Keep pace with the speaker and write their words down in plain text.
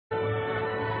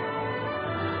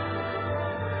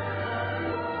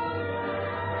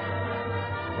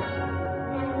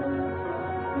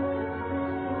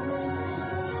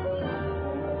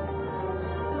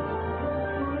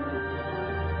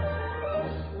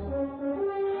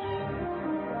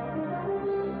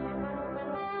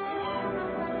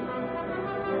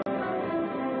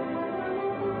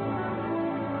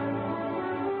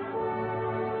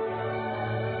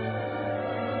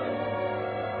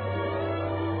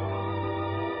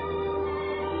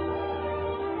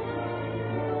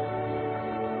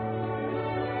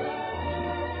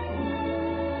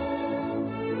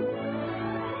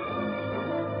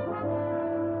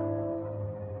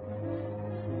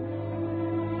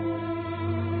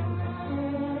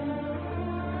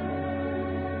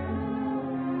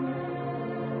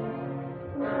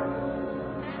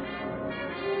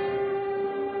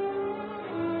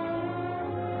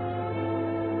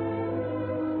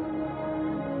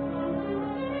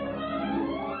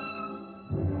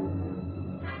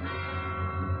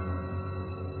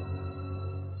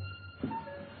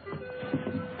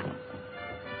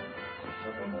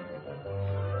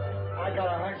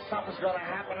something's gonna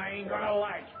happen I ain't gonna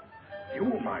like. You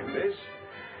won't mind this.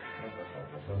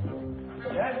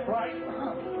 That's right.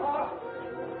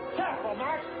 Careful,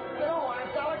 Max. You don't want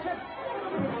it delicate.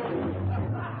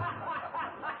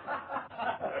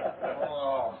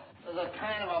 Oh, there's a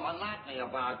kind of a monotony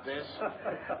about this.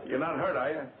 You're not hurt, are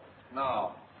you?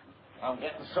 No. I'm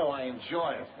getting so I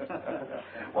enjoy it.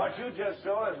 What you just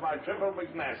saw is my triple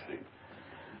McNasty.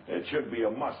 It should be a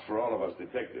must for all of us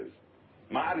detectives.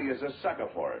 Marty is a sucker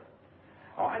for it.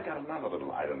 Oh, I got another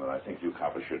little item that I think you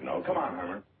coppers should know. Come on,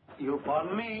 Herman. You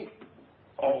pardon me?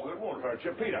 Oh, it won't hurt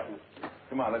you. Peter.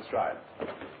 Come on, let's try it.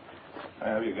 I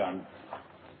have your gun.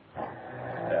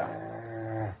 Yeah.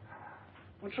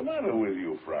 What's the matter with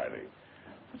you, Friday?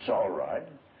 It's all right.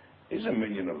 He's a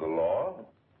minion of the law.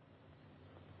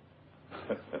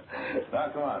 Now,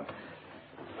 come on.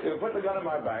 You put the gun in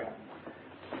my back.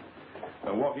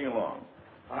 I'm walking along.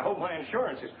 I hope my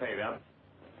insurance is paid up.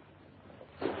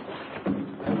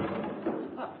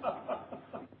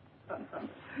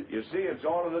 You see, it's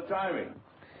all in the timing.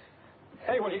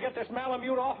 Hey, will you get this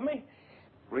Malamute off me?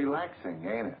 Relaxing,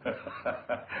 ain't it?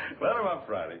 Let him up,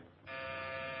 Friday.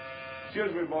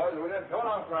 Excuse me, boys. Will you? Come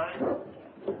on, Friday.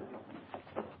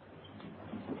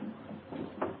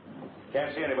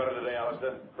 Can't see anybody today,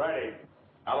 Alistair. Friday.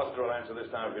 Alistair will answer this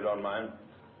time if you don't mind.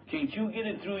 Can't you get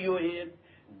it through your head?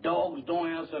 Dogs don't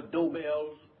answer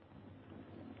doorbells.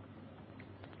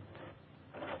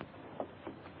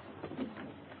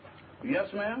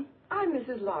 Yes, ma'am? I'm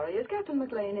Mrs. Laurie. Is Captain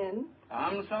McLean in?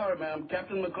 I'm sorry, ma'am.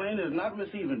 Captain McLean is not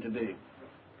receiving today.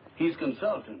 He's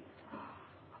consulting.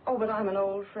 Oh, but I'm an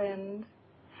old friend.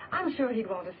 I'm sure he'd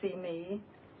want to see me.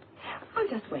 I'll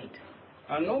just wait.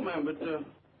 I know, ma'am, but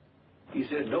he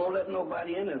said don't let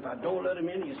nobody in. If I don't let him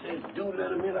in, he says do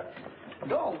let him in.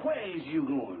 Dog, where is you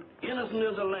going? Innocent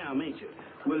as a lamb, ain't you?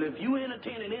 Well, if you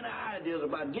entertaining any ideas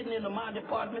about getting into my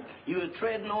department, you're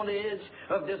treading on the edge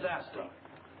of disaster.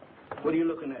 What are you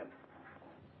looking at?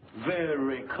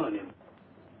 Very cunning.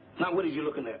 Now, what is you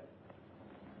looking at?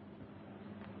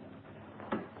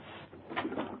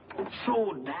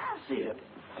 So that's it.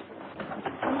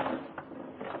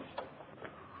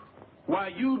 Why,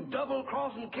 you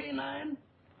double-crossing K9?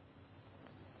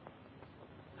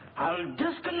 I'll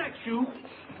disconnect you.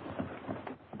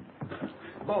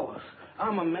 Boss,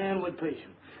 I'm a man with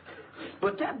patience.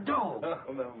 But that dog...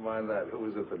 Oh, never mind that. Who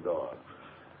was at the door?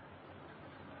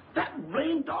 That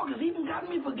blamed dog has even got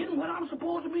me forgetting what I'm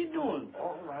supposed to be doing.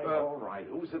 All right.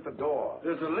 Who's at the door?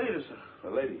 There's a lady, sir.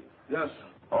 The lady? Yes,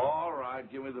 sir. All right.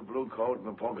 Give me the blue coat and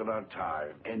the polka dot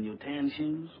tie. And your tan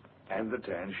shoes? And the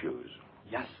tan shoes.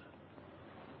 Yes, sir.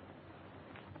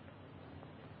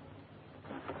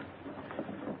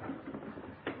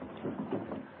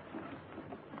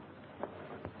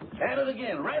 At it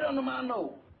again, right under my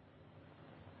nose.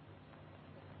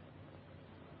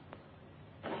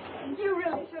 You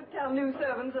really should tell new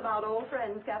servants about old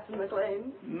friends, Captain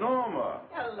McLean. Norma.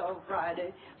 Hello,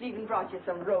 Friday. We even brought you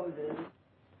some roses.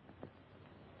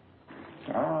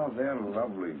 Oh, they're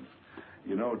lovely.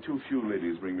 You know, too few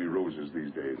ladies bring me roses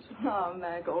these days. Oh,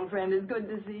 Mac, old friend, it's good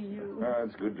to see you.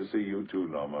 It's good to see you, too,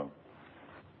 Norma.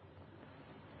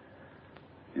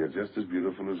 You're just as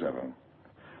beautiful as ever.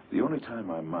 The only time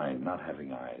I mind not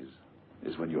having eyes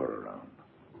is when you're around.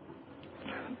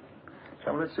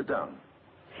 Come, let's sit down.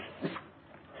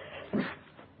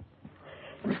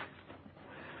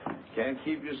 Can't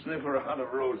keep your sniffer out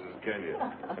of roses, can you?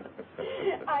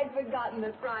 I'd forgotten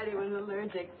that Friday was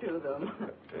allergic to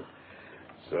them.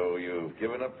 So you've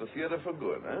given up the theater for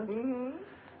good, huh? Mm-hmm.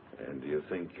 And do you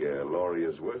think Laurie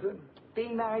is worth it?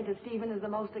 Being married to Stephen is the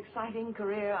most exciting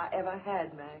career I ever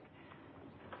had, Mac.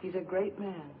 He's a great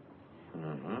man.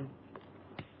 Mm-hmm.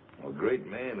 A great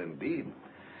man, indeed.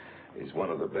 He's one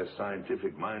of the best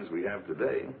scientific minds we have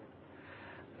today.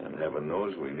 And heaven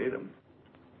knows we need him.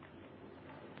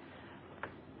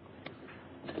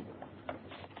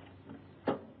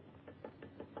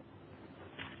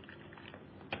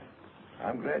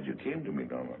 I'm glad you came to me,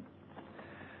 Norma.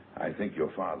 I think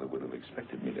your father would have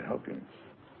expected me to help you.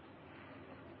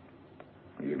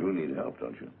 You do need help,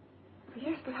 don't you?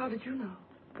 Yes, but how did you know?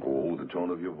 Oh, the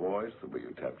tone of your voice, the way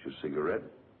you tapped your cigarette.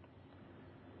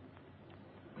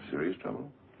 Serious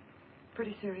trouble?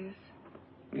 Pretty serious.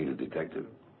 Need a detective?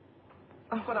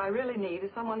 What I really need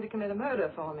is someone to commit a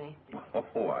murder for me.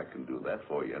 Oh, I can do that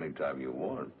for you anytime you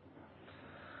want.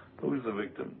 Who's the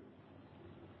victim?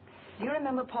 Do you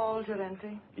remember Paul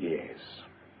Gerenti? Yes.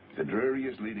 The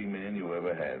dreariest leading man you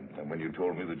ever had. And when you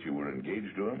told me that you were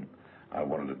engaged to him, I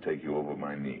wanted to take you over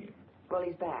my knee. Well,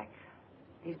 he's back.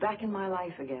 He's back in my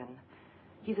life again.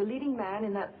 He's a leading man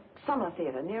in that summer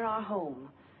theater near our home.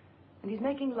 And he's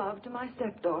making love to my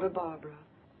stepdaughter, Barbara.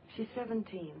 She's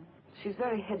 17. She's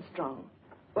very headstrong.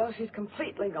 Well, she's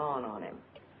completely gone on him.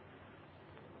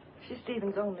 She's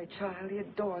Stephen's only child. He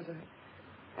adores her.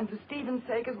 And for Stephen's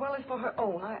sake, as well as for her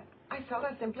own, I felt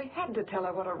I simply had to tell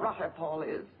her what a rotter Paul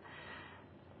is.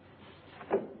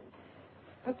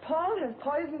 But Paul has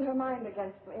poisoned her mind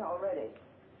against me already.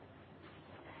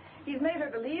 He's made her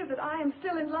believe that I am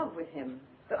still in love with him,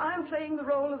 that I'm playing the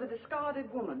role of a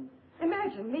discarded woman.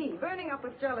 Imagine me burning up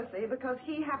with jealousy because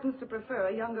he happens to prefer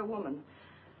a younger woman.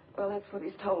 Well, that's what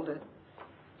he's told her.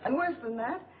 And worse than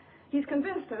that, he's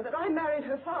convinced her that I married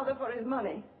her father for his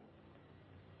money.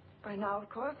 By now, of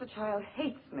course, the child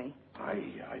hates me.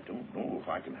 I don't know if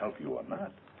I can help you or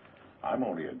not. I'm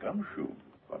only a gumshoe.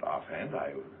 But offhand,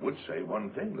 I would say one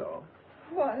thing, though.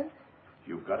 What?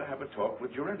 You've got to have a talk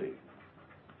with Giretti.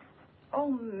 Oh,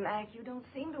 Mac, you don't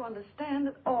seem to understand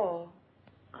at all.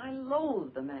 I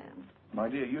loathe the man. My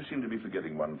dear, you seem to be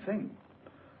forgetting one thing.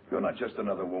 You're not just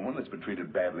another woman that's been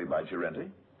treated badly by Giretti.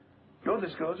 You're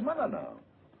this girl's mother now.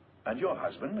 And your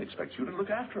husband expects you to look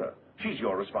after her. She's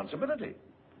your responsibility.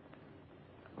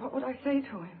 What would I say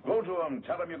to him? Go to him,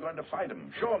 tell him you're going to fight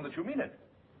him. Show him that you mean it.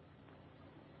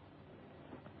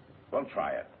 Well,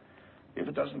 try it. If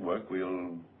it doesn't work,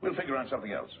 we'll figure out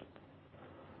something else.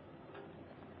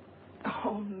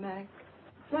 Oh, Mac.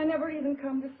 I never even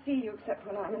come to see you except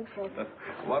when I'm in trouble.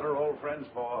 What are old friends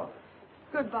for?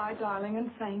 Goodbye, darling, and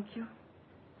thank you.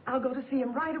 I'll go to see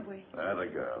him right away. There the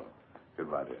girl.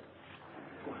 Goodbye,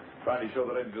 dear. Finally show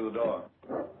the lady to the door.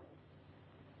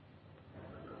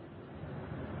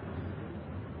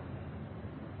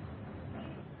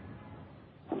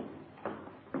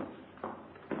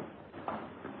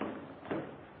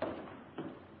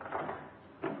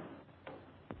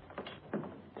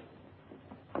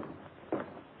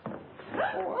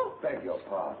 Oh, I beg your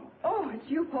pardon. Oh, it's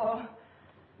you, Paul.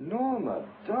 Norma,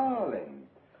 darling.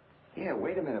 Here,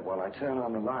 wait a minute while I turn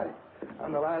on the light.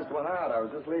 I'm the last one out. I was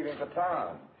just leaving for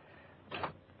town.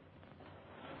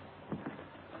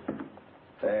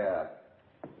 There.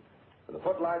 For the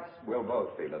footlights, we'll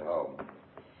both feel at home.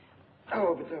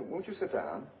 Oh, but won't you sit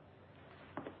down?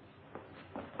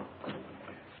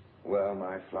 Well,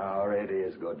 my flower, it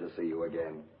is good to see you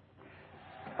again.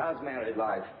 How's married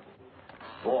life?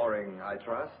 Boring, I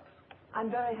trust? I'm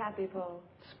very happy, Paul.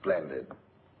 Splendid.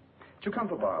 Did you come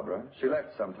for Barbara? She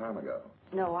left some time ago.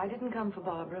 No, I didn't come for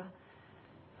Barbara.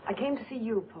 I came to see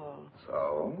you, Paul.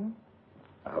 So?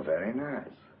 How very nice.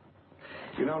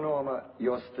 You know, Norma,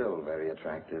 you're still very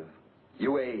attractive.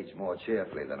 You age more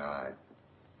cheerfully than I.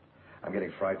 I'm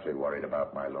getting frightfully worried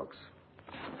about my looks.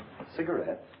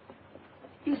 Cigarette?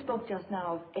 You spoke just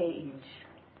now of age.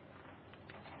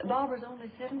 Barbara's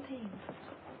only 17.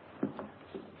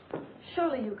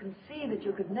 Surely you can see that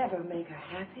you could never make her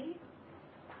happy.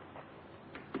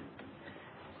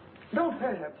 Don't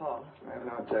hurt her, Paul. I have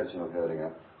no intention of hurting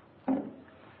her.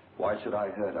 Why should I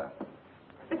hurt her?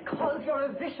 Because you're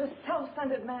a vicious,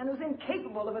 self-centered man who's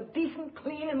incapable of a decent,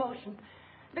 clean emotion.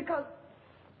 Because...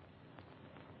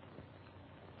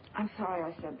 I'm sorry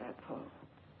I said that, Paul.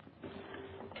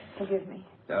 Forgive me.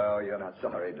 No, you're not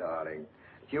sorry, darling.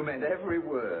 You meant every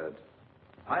word.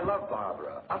 I love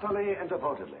Barbara, utterly and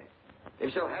devotedly.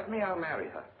 If she'll have me, I'll marry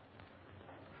her.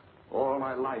 All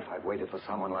my life I've waited for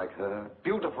someone like her,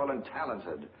 beautiful and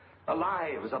talented,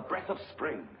 alive as a breath of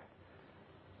spring.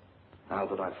 Now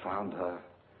that I've found her,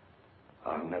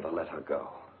 I'll never let her go.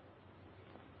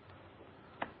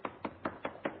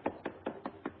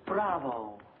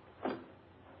 Bravo.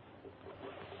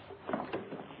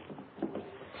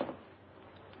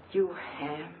 You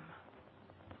ham.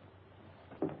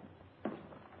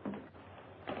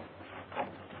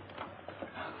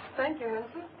 Thank you,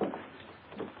 Hanson.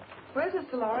 Where's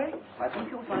Mr. Lorry? I think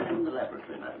you'll find him in the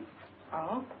laboratory, madam.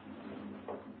 Oh?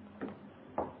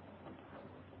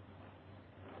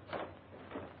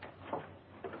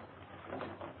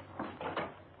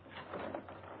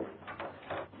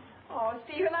 Oh,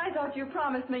 Stephen, I thought you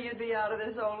promised me you'd be out of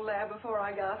this old lab before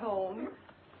I got home.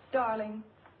 Darling,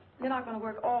 you're not going to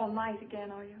work all night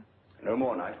again, are you? No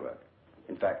more night work.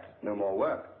 In fact, no more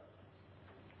work.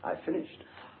 I finished.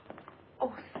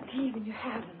 Oh, Stephen, you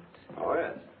haven't. Oh,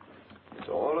 yes. It's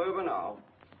all over now.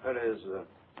 That is,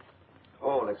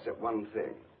 all except one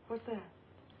thing. What's that?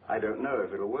 I don't know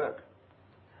if it'll work.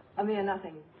 A mere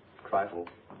nothing. Trifle.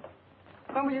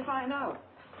 When will you find out?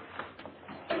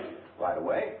 Right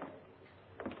away.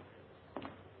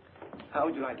 How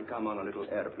would you like to come on a little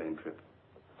airplane trip?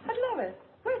 I'd love it.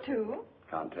 Where to?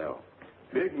 Can't tell.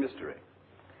 Big mystery.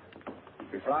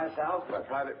 We fly south by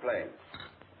private plane.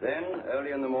 Then,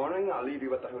 early in the morning, I'll leave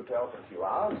you at the hotel for a few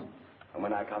hours. And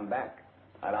when I come back,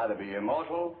 I'll either be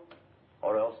immortal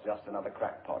or else just another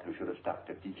crackpot who should have stuck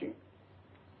to teaching.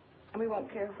 And we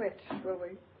won't care which, will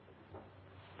we?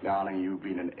 Darling, you've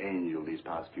been an angel these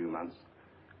past few months.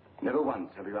 Never once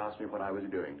have you asked me what I was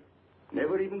doing.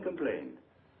 Never even complained,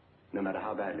 no matter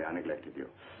how badly I neglected you.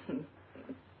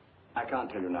 I can't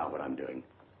tell you now what I'm doing.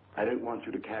 I don't want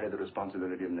you to carry the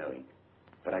responsibility of knowing.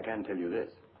 But I can tell you this.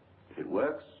 If it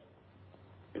works,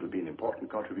 it'll be an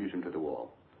important contribution to the war.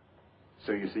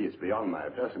 So you see, it's beyond my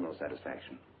personal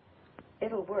satisfaction.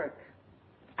 It'll work.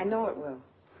 I know it will.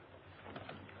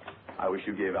 I wish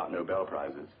you gave out Nobel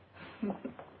Prizes.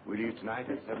 We'll leave tonight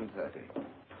at 7:30.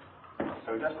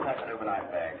 So just pack an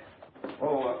overnight bag.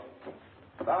 Oh,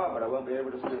 Barbara won't be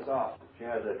able to see us off. She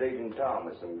has a date in town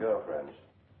with some girlfriends.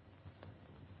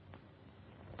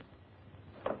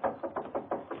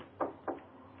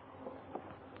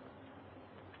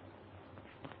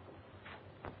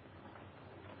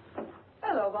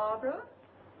 Hello, Barbara.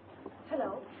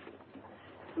 Hello.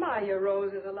 My, your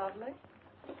roses are lovely.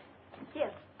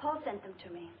 Yes, Paul sent them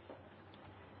to me.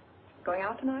 Going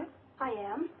out tonight? I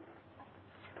am.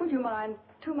 Would you mind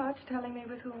too much telling me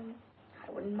with whom?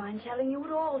 I wouldn't mind telling you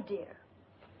at all, dear.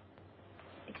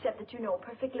 Except that you know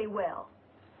perfectly well.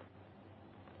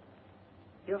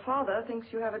 Your father thinks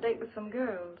you have a date with some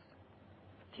girls.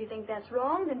 If you think that's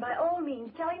wrong, then by all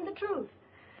means, tell him the truth.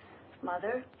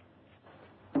 Mother.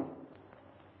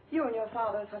 You and your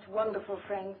father are such wonderful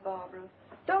friends, Barbara.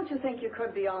 Don't you think you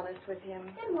could be honest with him?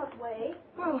 In what way?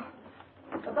 Well,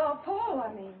 about Paul,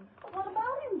 I mean. What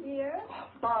about him, dear?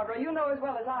 Barbara, you know as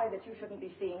well as I that you shouldn't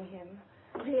be seeing him.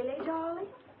 Really, darling?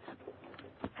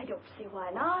 I don't see why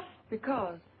not.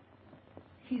 Because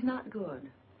he's not good.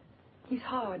 He's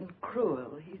hard and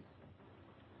cruel.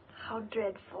 How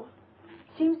dreadful.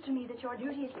 Seems to me that your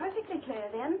duty is perfectly clear,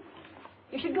 then.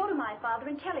 You should go to my father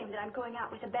and tell him that I'm going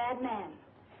out with a bad man.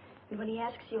 And when he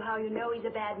asks you how you know he's a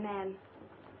bad man,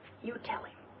 you tell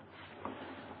him.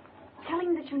 Tell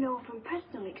him that you know from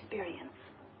personal experience,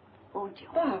 won't you?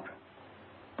 Barbara.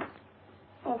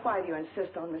 Oh, why do you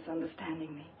insist on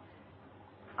misunderstanding me?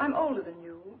 I'm older than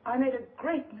you. I made a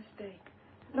great mistake.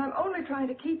 And I'm only trying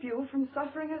to keep you from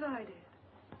suffering as I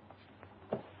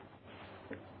did.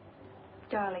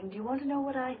 Darling, do you want to know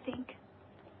what I think?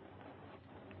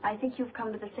 I think you've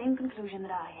come to the same conclusion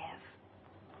that I have.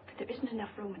 That there isn't enough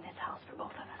room in this house for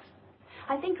both of us.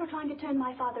 I think you're trying to turn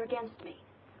my father against me.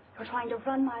 You're trying to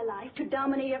run my life, to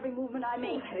dominate every movement I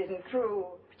make. That isn't true.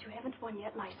 But you haven't won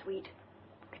yet, my sweet.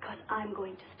 Because I'm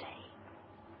going to stay.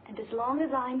 And as long as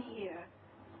I'm here,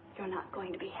 you're not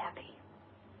going to be happy.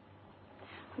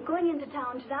 I'm going into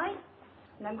town tonight,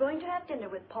 and I'm going to have dinner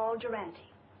with Paul Durante.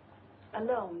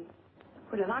 Alone.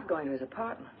 Well, you're not going to his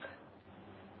apartment.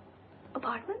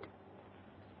 Apartment?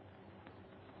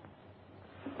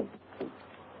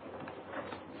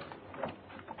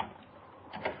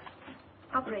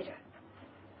 Operator,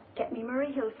 get me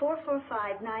Murray Hill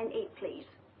 44598, please.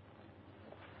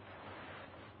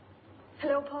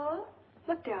 Hello, Paul?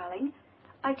 Look, darling,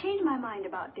 I changed my mind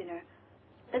about dinner.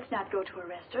 Let's not go to a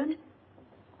restaurant.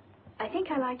 I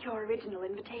think I like your original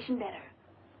invitation better.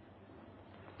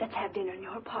 Let's have dinner in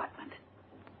your apartment.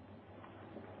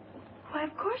 Why,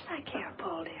 of course I care,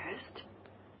 Paul, dearest.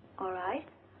 All right.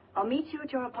 I'll meet you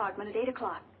at your apartment at 8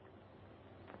 o'clock.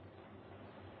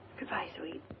 Goodbye,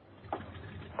 sweet.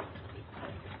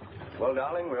 Well,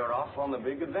 darling, we're off on the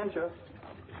big adventure.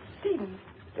 Stephen,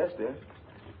 Yes, dear.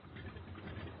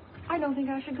 I don't think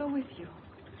I should go with you.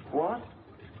 What?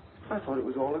 I thought it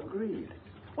was all agreed.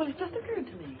 Well, it just occurred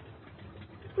to me.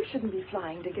 We shouldn't be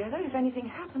flying together. If anything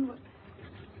happened, well,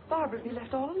 Barbara would be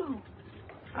left all alone.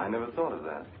 I never thought of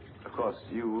that. Of course,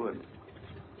 you would.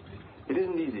 It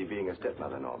isn't easy being a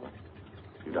stepmother, Norma.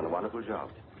 You've done a wonderful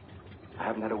job. I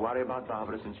haven't had to worry about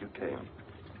Barbara since you came.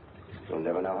 You'll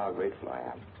never know how grateful I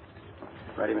am.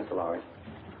 Ready, Mr. Lowry?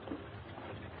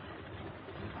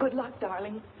 Good luck,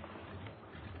 darling.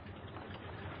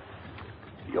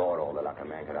 You're all the luck a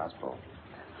man could ask for.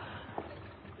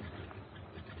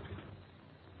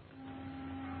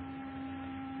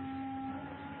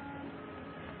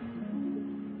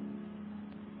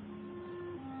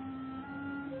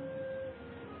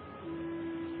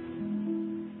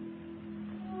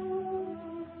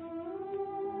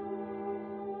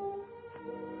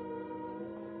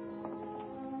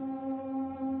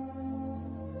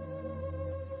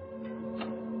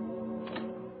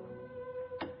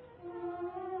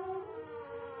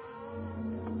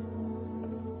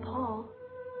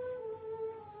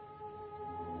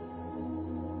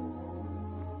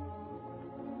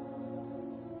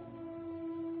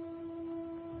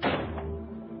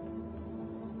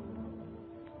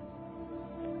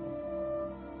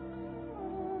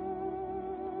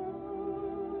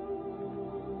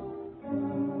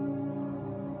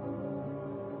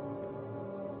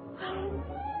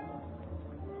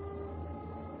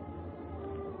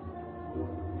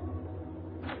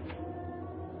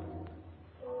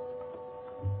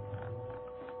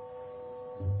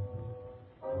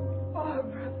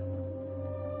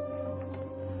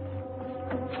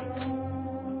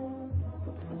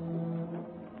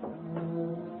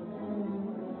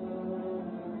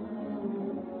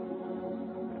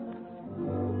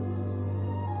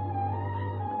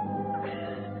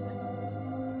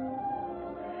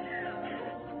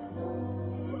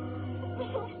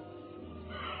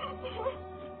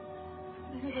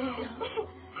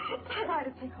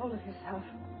 hold of yourself.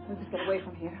 We'll just get away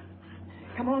from here.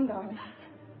 Come on, darling.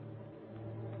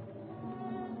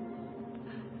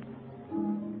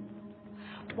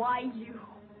 Why you?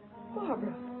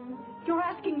 Barbara, You're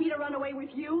asking me to run away with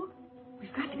you?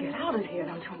 we've got to get out of here,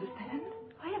 don't you understand?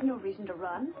 I have no reason to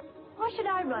run. Why should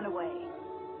I run away?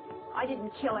 I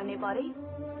didn't kill anybody.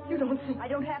 You don't think... I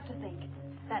don't have to think.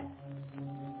 That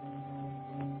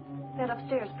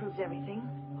upstairs proves everything.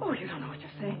 Oh, you don't know what you're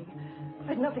saying. I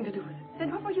had nothing to do with it.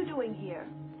 Then what were you doing here?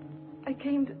 I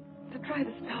came to try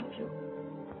to stop you.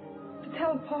 To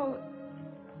tell Paul...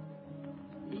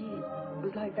 He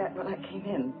was like that when I came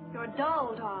in. You're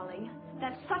dull, darling.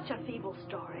 That's such a feeble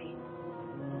story.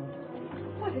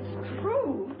 But it's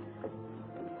true.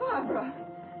 Barbara.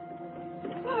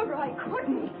 Barbara, I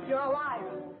couldn't. You're a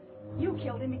liar. You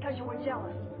killed him because you were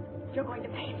jealous. You're going to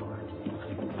pay for it.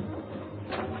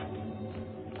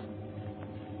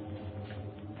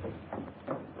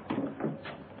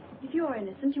 If you're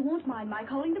innocent, you won't mind my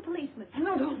calling the policeman.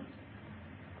 No, don't.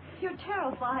 You're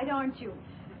terrified, aren't you?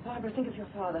 Barbara, think of your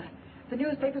father. The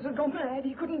newspapers would go mad.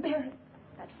 He couldn't bear it.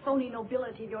 That phony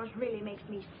nobility of yours really makes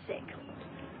me sick.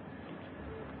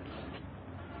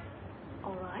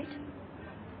 All right.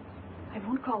 I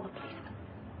won't call the policeman.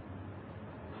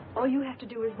 All you have to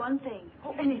do is one thing.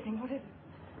 Oh, anything. What is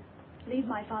it? Leave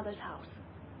my father's house.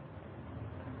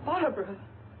 Barbara.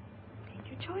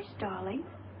 Take your choice, darling.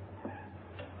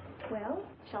 Well,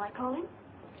 shall I call him?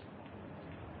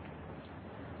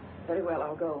 Very well,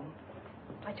 I'll go.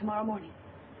 By tomorrow morning.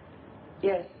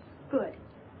 Yes. Good.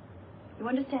 You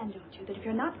understand, don't you, that if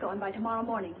you're not gone by tomorrow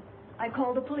morning, I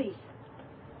call the police.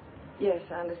 Yes,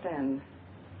 I understand.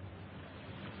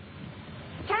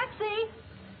 Taxi!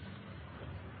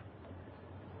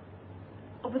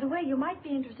 Oh, by the way, you might be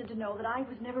interested to know that I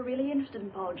was never really interested in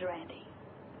Paul Durante.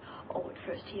 Oh, at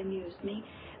first he amused me,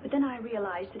 but then I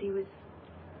realized that he was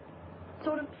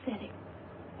sort of pathetic.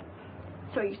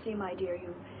 So you see, my dear,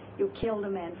 you killed a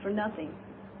man for nothing.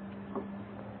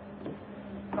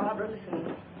 Barbara,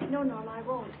 listen. No, Norma, I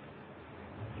won't.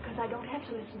 Because I don't have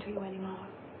to listen to you anymore.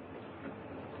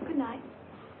 Good night.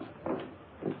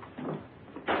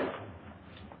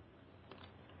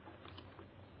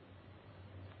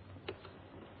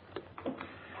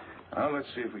 Now, let's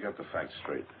see if we got the facts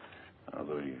straight.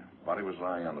 The body was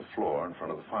lying on the floor in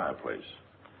front of the fireplace.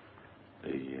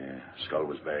 The skull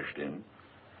was bashed in.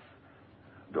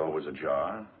 Door was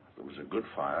ajar. There was a good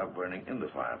fire burning in the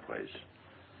fireplace.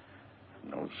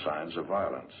 No signs of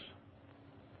violence.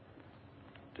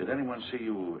 Did anyone see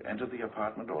you enter the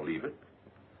apartment or leave it?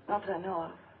 Not that I know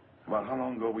of. About how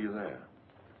long ago were you there?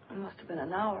 It must have been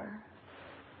an hour.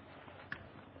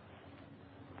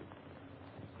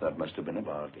 That must have been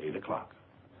about 8 o'clock.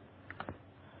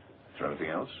 Is there anything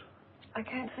else? I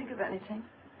can't think of anything.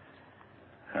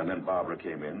 And then Barbara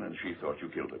came in and she thought you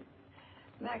killed him.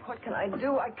 Mac, what can I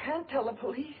do? I can't tell the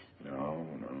police. No.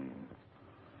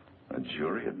 A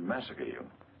jury would massacre you.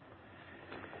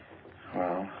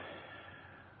 Well,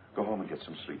 go home and get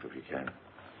some sleep if you can.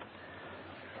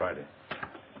 Friday.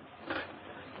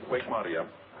 Wake Marty up.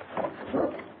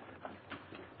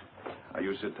 Now,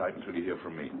 you sit tight until you hear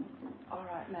from me. All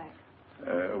right, Mac.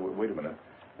 Wait a minute.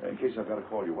 In case I've got to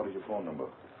call you, what is your phone number?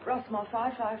 Rossmore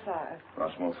 555.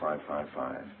 Rossmore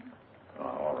 555. Oh,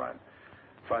 all right.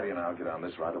 Friday and I'll get on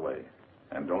this right away.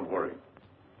 And don't worry.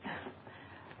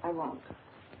 I won't.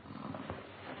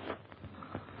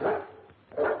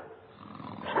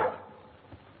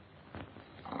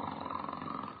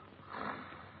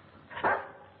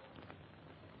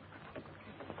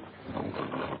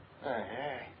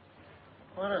 Hey.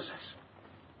 What is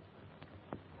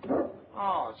this?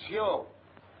 Oh, it's you.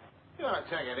 You ought to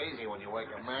take it easy when you wake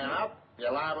a man up.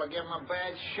 You're liable to give him a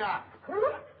bad shock.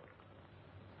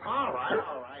 All right.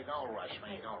 Don't rush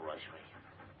me.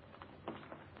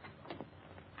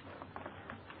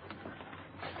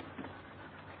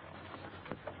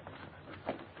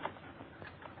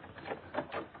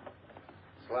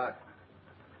 Slack.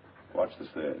 Watch the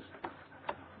stairs.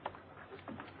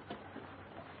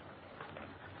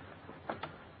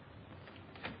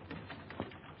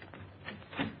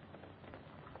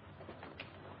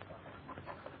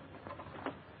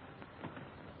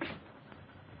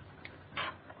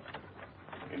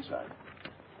 Inside.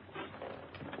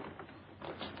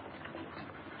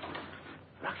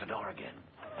 Lock the door again.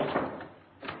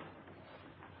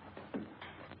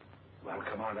 Well,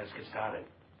 come on, let's get started.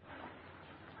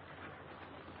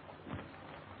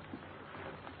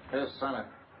 Here's Senate.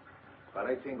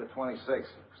 About 18 by 26.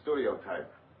 Studio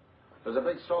type. There's a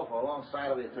big sofa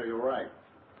alongside of you to your right.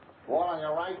 Wall on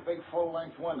your right, big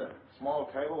full-length window.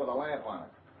 Small table with a lamp on it.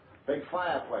 Big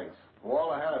fireplace.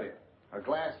 Wall ahead of you. A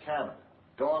glass cabinet.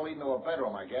 Door leading to a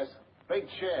bedroom, I guess. Big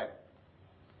chair.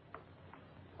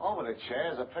 Over the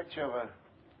chair is a picture of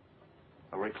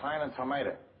a reclining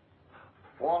tomato.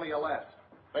 Wall to your left.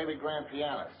 Baby grand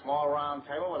piano. Small round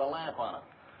table with a lamp on it.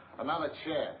 Another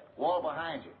chair. Wall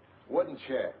behind you. Wooden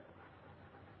chair.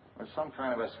 There's some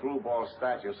kind of a screwball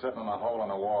statue sitting in a hole in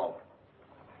the wall.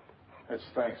 It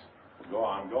stinks. Go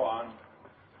on, go on.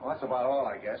 Well, that's about all,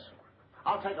 I guess.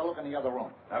 I'll take a look in the other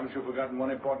room. Haven't you forgotten one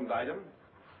important item?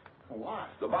 What?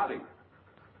 The body.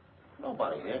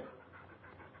 Nobody here.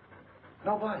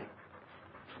 Nobody.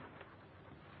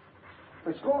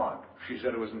 It's gone. She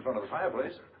said it was in front of the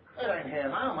fireplace. It ain't here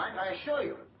now, Mike, I assure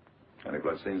you. Any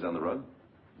bloodstains on the rug?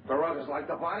 The rug is like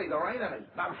the body. There ain't any.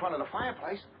 Not in front of the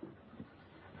fireplace.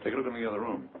 Take a look in the other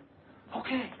room.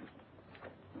 Okay.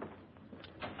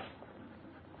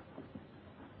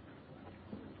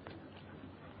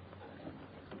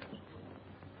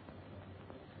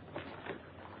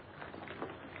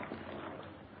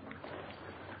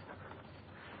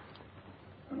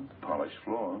 Polished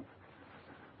floor.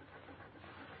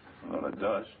 A lot of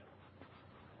dust.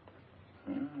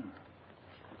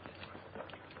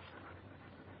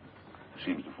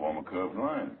 Seems to form a curved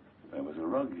line. There was a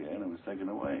rug here and it was taken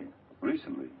away.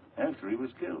 Recently, after he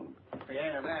was killed.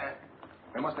 Forget of that.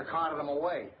 They must have carted him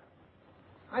away.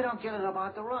 I don't get it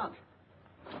about the rug.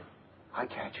 I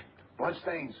catch it.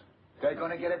 Bloodstains. They're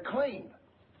gonna get it clean.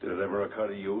 Did it ever occur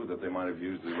to you that they might have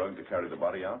used the rug to carry the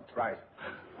body out? Right.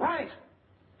 Right!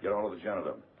 Get all of the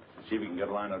janitor. See if we can get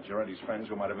a line of Giretti's friends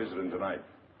who might have visited him tonight.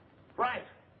 Right.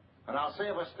 And I'll see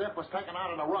if a stiff was taken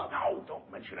out of the rug. No,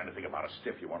 don't mention anything about a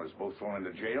stiff. You want us both thrown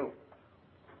into jail?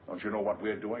 Don't you know what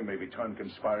we're doing may be turned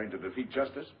conspiring to defeat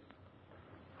justice?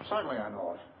 Certainly I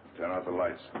know it. Turn out the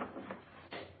lights.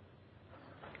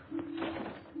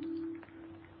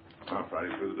 Now,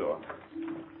 Friday through the door.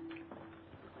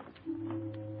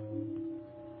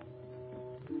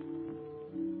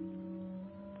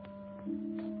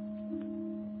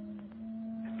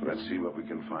 Let's see what we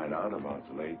can find out about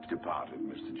the late departed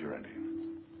Mr. Giretti.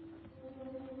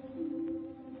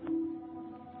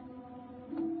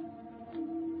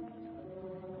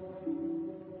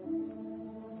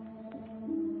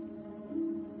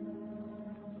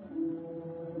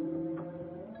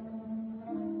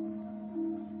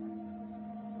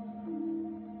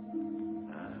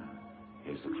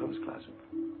 Here's the clothes closet.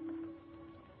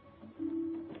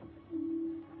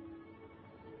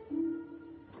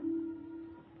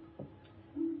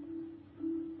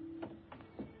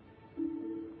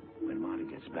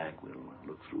 Back, we'll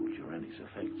look through Giretti's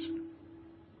effects.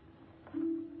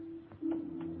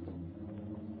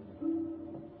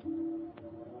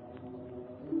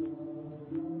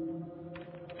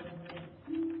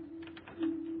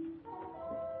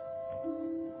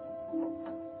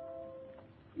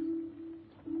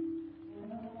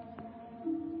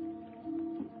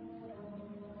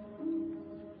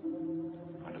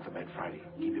 Under the bed, Friday.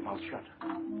 Keep your mouth shut.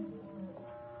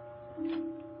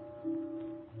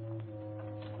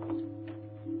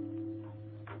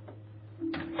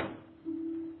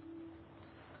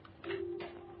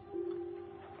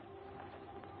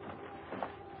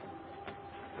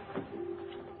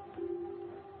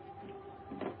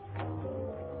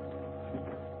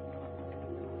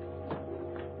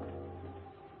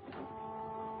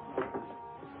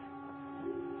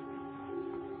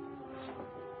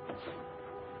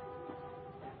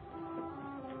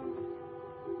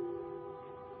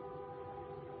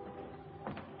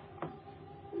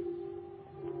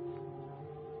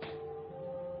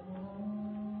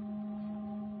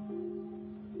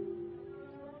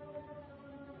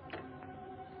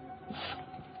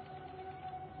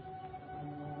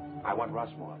 I want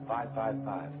Rushmore,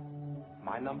 555.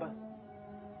 My number?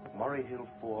 Murray Hill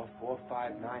 4,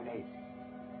 4598.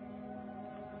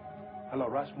 Hello,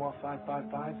 Rushmore,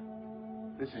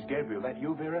 555? This is Gabriel. That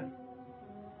you, Vera?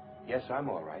 Yes, I'm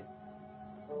all right.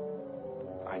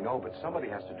 I know, but somebody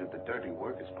has to do the dirty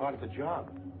work. It's part of the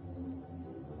job.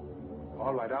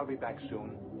 All right, I'll be back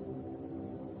soon.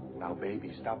 Now,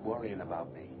 baby, stop worrying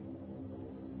about me.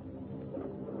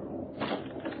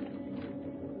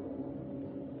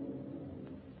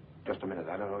 Just a minute.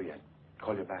 I don't know yet.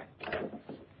 Call you back.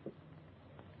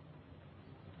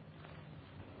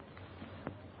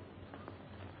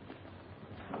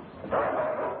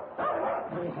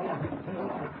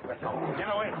 Get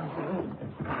away.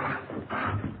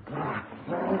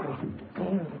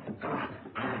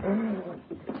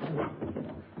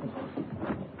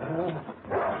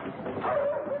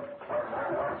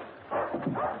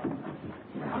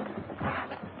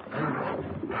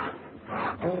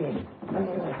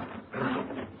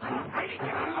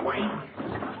 Get out of the way.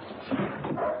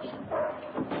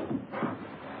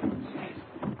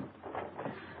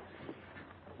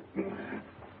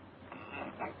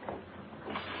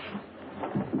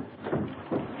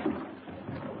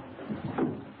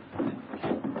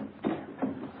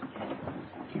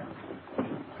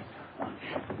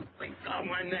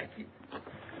 neck.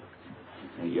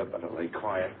 You better lay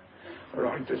quiet, or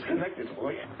I'll disconnect it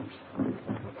for you.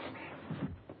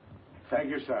 Thank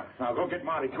you, sir. Now go get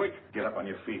Marty, quick. Get up on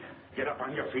your feet. Get up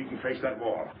on your feet and face that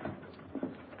wall.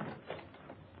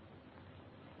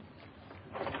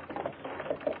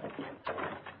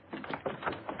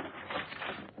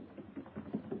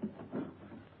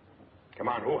 Come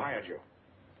on, who hired you?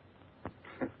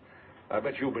 I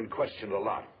bet you've been questioned a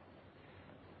lot.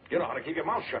 You know how to keep your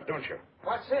mouth shut, don't you?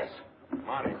 What's this?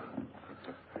 Marty,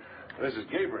 this is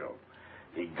Gabriel.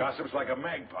 He gossips like a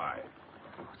magpie.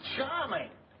 Charming.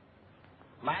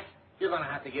 Mac, you're going to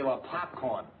have to give up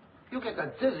popcorn. You get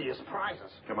the dizziest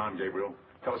prizes. Come on, Gabriel.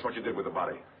 Tell us what you did with the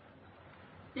body.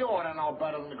 You ought to know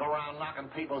better than to go around knocking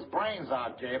people's brains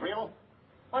out, Gabriel.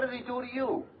 What did he do to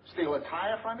you? Steal a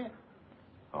tire from you?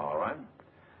 All right.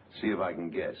 See if I can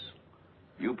guess.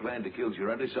 You planned to kill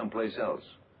Giretti someplace else.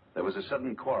 There was a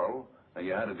sudden quarrel, and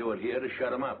you had to do it here to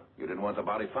shut him up. You didn't want the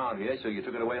body found here, so you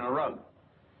took it away on a rug.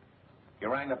 You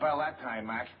rang the bell that time,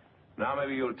 Mac. Now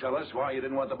maybe you'll tell us why you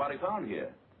didn't want the body found here.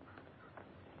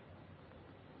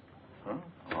 Huh?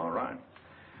 All right.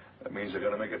 That means they're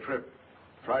going to make a trip.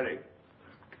 Friday.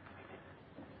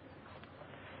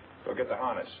 Go get the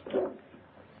harness.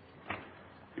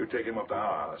 You take him up to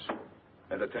our house.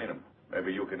 Entertain him.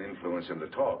 Maybe you can influence him to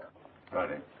talk.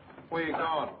 Friday. Where you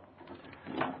going?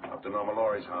 Up to Norma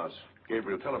Laurie's house.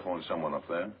 Gabriel telephoned someone up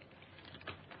there.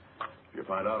 If you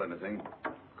find out anything,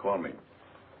 call me.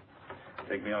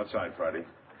 Take me outside, Friday.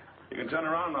 You can turn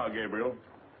around now, Gabriel.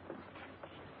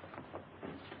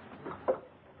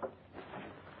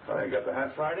 I got the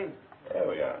hat, Friday? There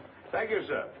we are. Thank you,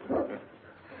 sir.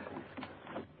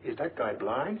 Is that guy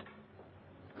blind?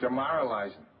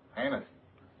 Demoralizing, ain't it?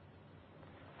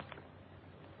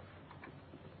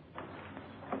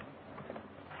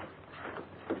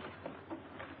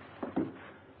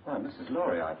 Oh, Mrs.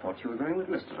 Laurie, I thought you were going with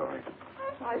Mr. Laurie.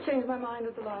 I changed my mind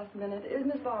at the last minute. Is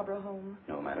Miss Barbara home?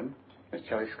 No, madam. Miss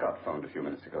Shelley Scott phoned a few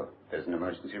minutes ago. There's an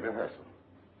emergency rehearsal.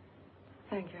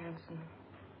 Thank you, Hanson.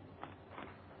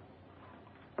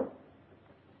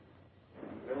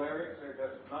 The lyrics are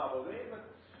just novelty,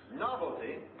 but...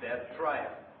 Novelty? They're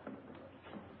trial.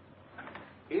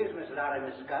 Here's Miss Larry,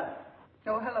 Miss Scott.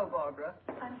 Oh, hello, Barbara.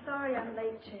 I'm sorry I'm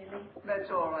late, Shirley. That's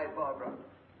all right, Barbara.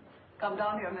 Come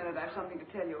down here a minute. I have something to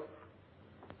tell you.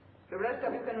 The rest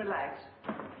of you can relax.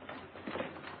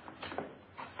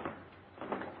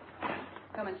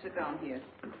 Come and sit down here.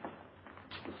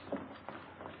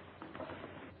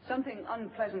 Something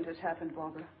unpleasant has happened,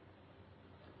 Barbara.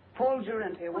 Paul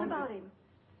Giretti, What about him?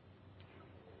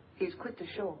 He's quit the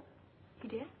show. He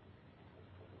did?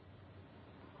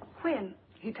 When?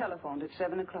 He telephoned at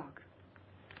 7 o'clock.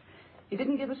 He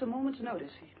didn't give us a moment's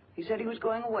notice. He said he was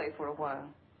going away for a while.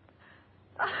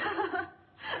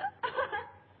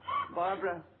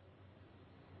 Barbara,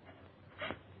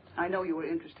 I know you were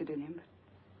interested in him,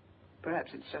 but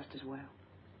perhaps it's just as well.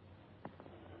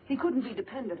 He couldn't be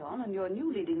depended on, and your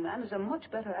new leading man is a much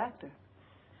better actor.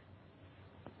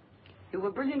 You have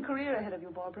a brilliant career ahead of you,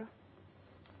 Barbara.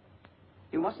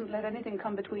 You mustn't let anything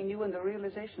come between you and the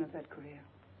realization of that career.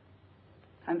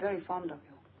 I'm very fond of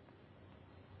you.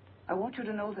 I want you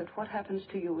to know that what happens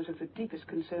to you is of the deepest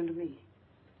concern to me.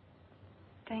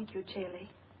 Thank you, Shirley.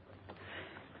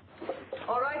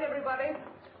 All right, everybody.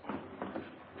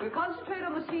 We'll concentrate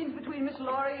on the scenes between Miss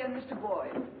Laurie and Mr.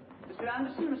 Boyd. Mr.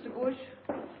 Anderson, Mr. Bush,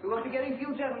 we won't be getting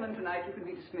few gentlemen tonight. You can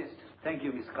be dismissed. Thank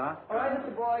you, Miss Scott. All right,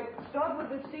 Mr. Boyd. Start with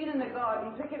the scene in the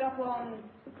garden. Pick it up on...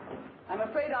 I'm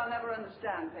afraid I'll never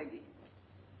understand, Peggy.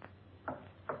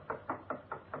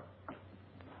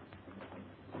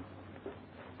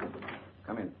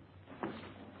 Come in.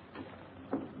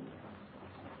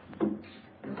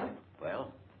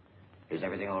 Well, is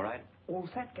everything all right? All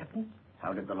set, Captain.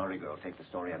 How did the lorry girl take the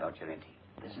story about Giretti?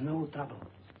 There's no trouble.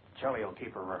 Shelley will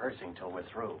keep her rehearsing till we're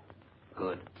through.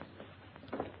 Good.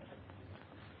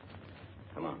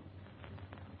 Come on.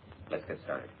 Let's get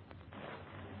started.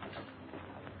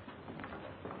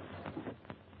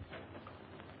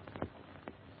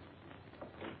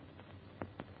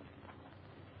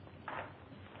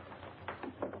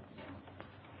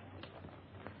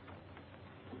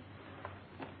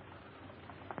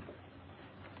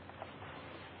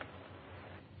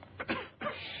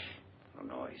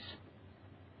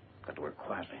 Got to work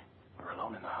quietly. We're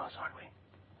alone in the house, aren't we?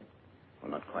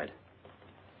 Well, not quite.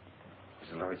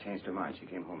 Mrs. Laurie changed her mind. She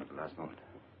came home at the last moment.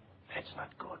 That's not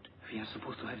good. We are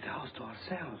supposed to have the house to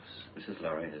ourselves. Mrs.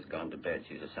 Laurie has gone to bed.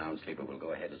 She's a sound sleeper. We'll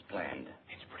go ahead as planned.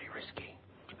 It's pretty risky.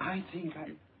 I think I...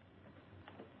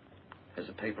 There's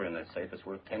a paper in that safe that's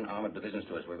worth 10 armored divisions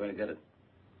to us. We're going to get it.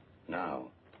 Now.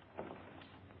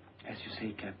 As you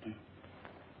say, Captain.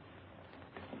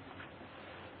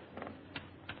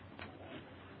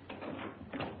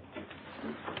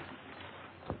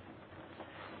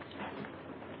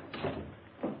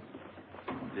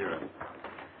 Vera,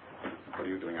 what are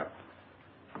you doing up?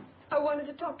 I wanted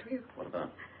to talk to you What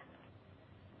about?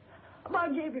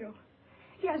 about Gabriel.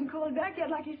 He hasn't called back yet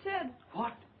like he said.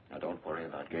 What? Now, don't worry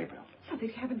about Gabriel.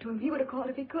 Something's happened to him. He would have called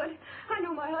if he could. I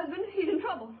know my husband. He's in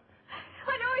trouble.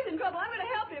 I know he's in trouble. I'm going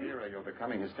to help him. Vera, you're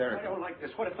becoming hysterical. I don't like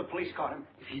this. What if the police caught him?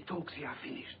 If he talks, he are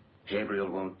finished. Gabriel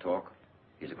won't talk.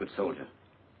 He's a good soldier.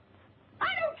 I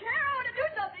don't care. I want to do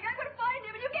something. I'm going to find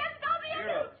him, and you can't stop me.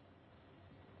 Vera!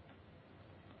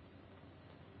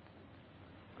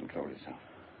 Control yourself.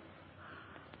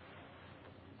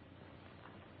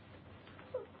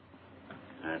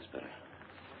 That's better.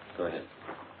 Go ahead.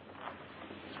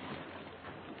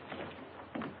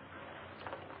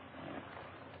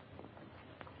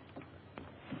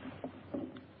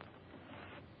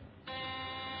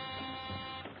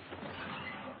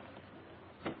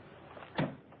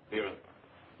 Vera.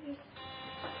 Yes.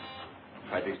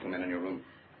 Hide these two men in your room.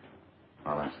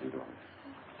 I'll answer the door.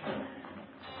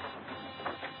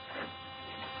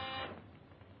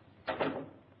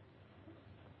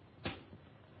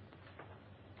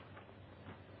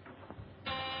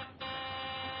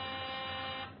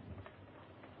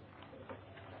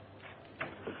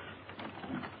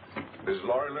 Does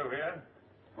Laurie live here?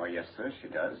 Why, yes, sir, she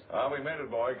does. Ah, we made it,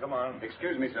 boy. Come on.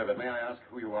 Excuse me, sir, but may I ask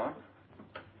who you are?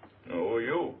 Who are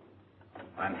you?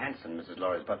 I'm Hanson, Mrs.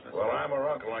 Laurie's butler. Well, I'm her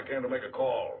uncle. I came to make a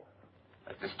call.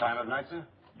 At this time of night, sir?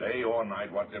 Day or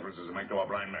night, what difference does it make to a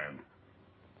blind man?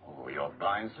 Oh, you're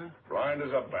blind, sir? Blind as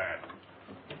a bat.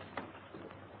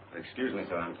 Excuse me,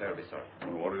 sir, I'm terribly sorry.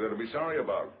 Well, what is there to be sorry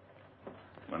about?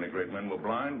 Many great men were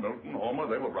blind. Milton, Homer,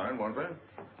 they were blind, weren't they?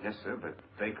 Yes, sir, but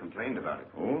they complained about it.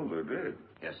 Oh, they did.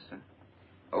 Yes, sir.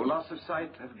 Oh, loss of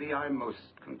sight, of thee I most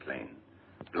complain.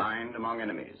 Blind among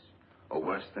enemies, or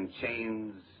worse than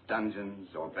chains, dungeons,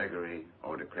 or beggary,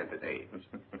 or decrepit age.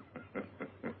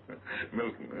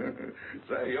 Milton,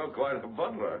 say, you're quite a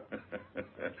butler.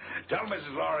 Tell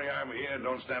Mrs. Laurie I'm here.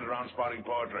 Don't stand around spouting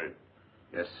poetry.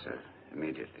 Yes, sir.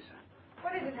 Immediately, sir.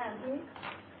 What is it, Hanson?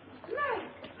 Max,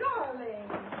 darling.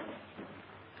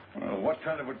 Well, what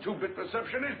kind of a two-bit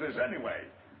perception is this, anyway?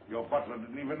 Your butler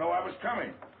didn't even know I was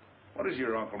coming. What is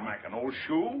your Uncle Mac, an old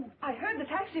shoe? I heard the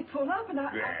taxi pull up, and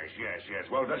I... Yes.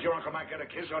 Well, does your Uncle Mac get a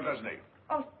kiss, or doesn't he?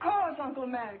 Of course, Uncle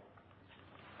Mac.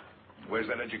 Where's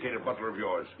that educated butler of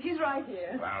yours? He's right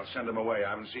here. I'll send him away. I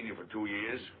haven't seen you for 2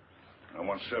 years. I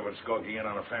want servants skulking in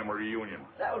on a family reunion.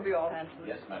 That will be all, Hanson.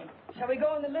 Yes, ma'am. Shall we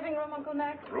go in the living room, Uncle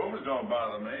Mac? Rooms don't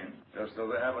bother me, just so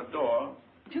they have a door.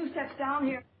 2 steps down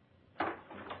here.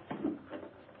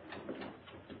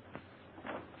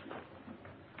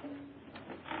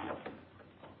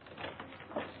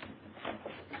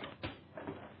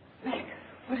 Mac,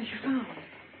 what have you found?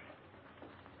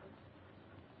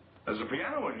 There's a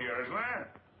piano in here, isn't there?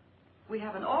 We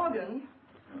have an organ.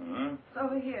 Uh-huh. It's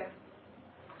over here.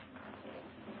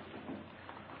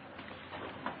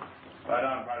 Lie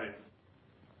down, Patty.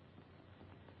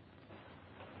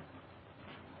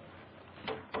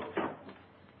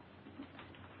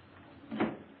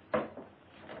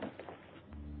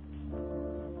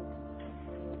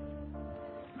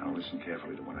 Now listen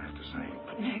carefully to what I have to say.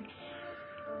 Mac,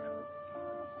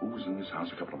 Who was in this house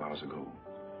a couple of hours ago?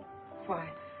 why,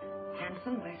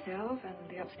 Hanson, myself, and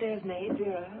the upstairs maid,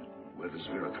 Vera. Where does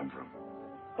Vera come from?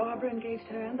 Barbara engaged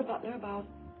her and the butler about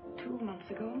 2 months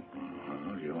ago.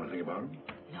 Uh-huh. Do you know anything about him?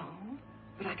 No,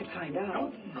 but I could find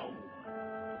out. No.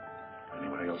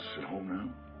 Anybody else at home now?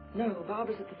 No,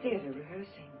 Barbara's at the theater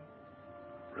rehearsing.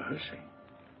 Rehearsing?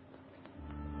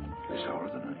 This hour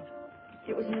of the night?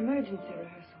 It was an emergency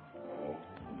rehearsal. Oh.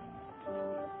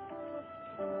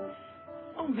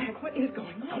 Oh, Mac, what is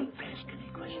going on? Don't ask any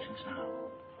questions now.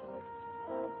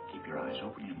 Keep your eyes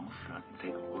open, your mouth shut, and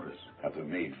take orders. Have the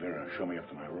maid, Vera, show me up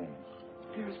to my room.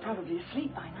 Vera's probably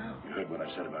asleep by now. You heard what I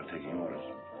said about taking orders.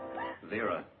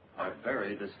 Vera, I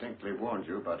very distinctly warned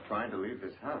you about trying to leave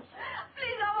this house.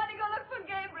 Please, I want to go look for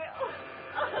Gabriel.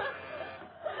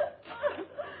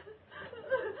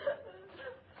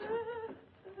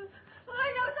 I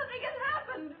know something has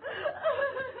happened.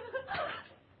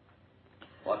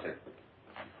 Watch it.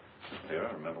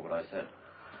 Vera, remember what I said.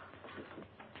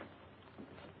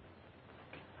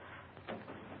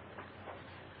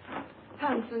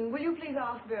 Hanson, will you please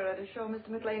ask Vera to show Mr.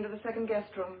 McLean to the second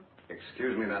guest room?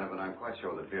 Excuse me, madam, but I'm quite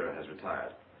sure that Vera has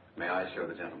retired. May I show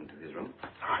the gentleman to his room?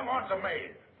 I want the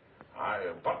maid.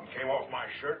 A button came off my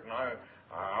shirt, and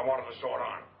I wanted to sew it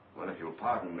on. Well, if you'll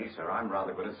pardon me, sir, I'm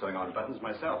rather good at sewing on buttons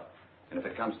myself. And if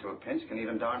it comes to a pinch, can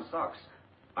even darn socks.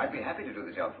 I'd be happy to do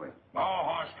the job for you. No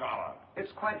horse collar.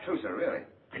 It's quite true, sir, really.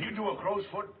 Can you do a crow's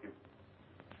foot?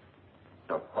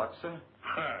 The what, sir?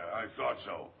 I thought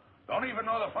so. Don't even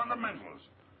know the fundamentals.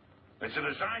 It's a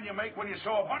design you make when you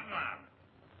sew a button on.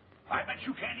 I bet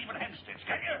you can't even hem stitch,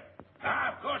 can you?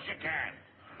 Ah, of course you can.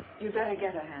 You'd better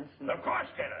get her, Hanson. Of course,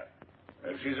 get her.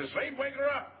 If she's asleep, wake her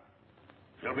up.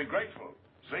 She'll be grateful.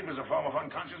 Sleep is a form of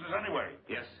unconsciousness anyway.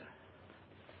 Yes, sir.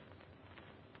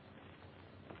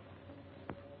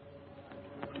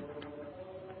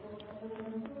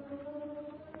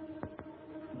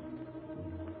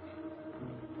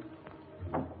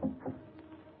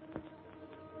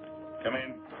 Come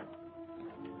in.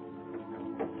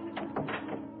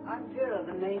 I'm Vera,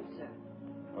 the maid, sir.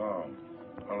 Oh.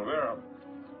 Well, Vera,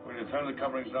 will you turn the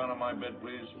coverings down on my bed,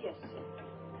 please? Yes, sir.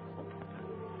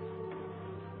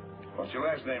 What's your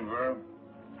last name, Vera?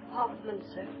 Hoffman,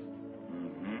 sir.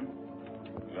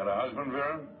 Mm-hmm. You got a husband,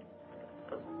 Vera?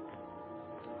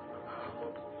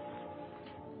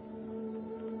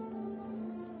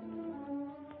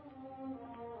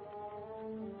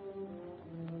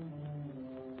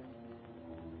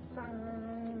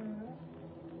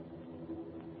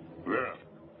 Vera,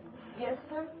 Yes,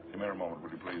 sir? come here a moment,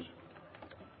 would you please?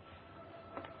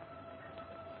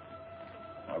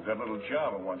 I've got a little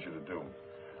job I want you to do.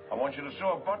 I want you to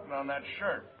sew a button on that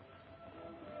shirt.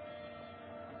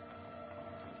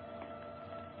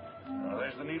 Now,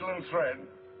 there's the needle and thread.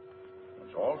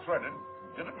 It's all threaded.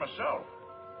 Did it myself.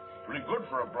 Pretty good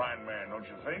for a blind man, don't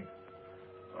you think?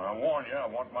 I warn you, I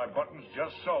want my buttons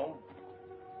just so.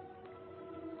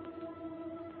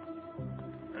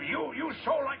 You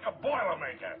sew like a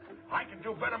Boilermaker. I can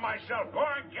do better myself. Go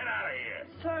on, get out of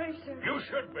here. Sorry, sir. You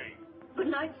should be. Good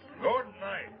night, sir. Good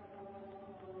night.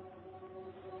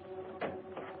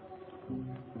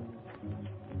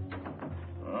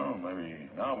 Well, maybe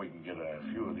now we can get a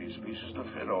few of these pieces to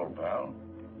fit, old pal.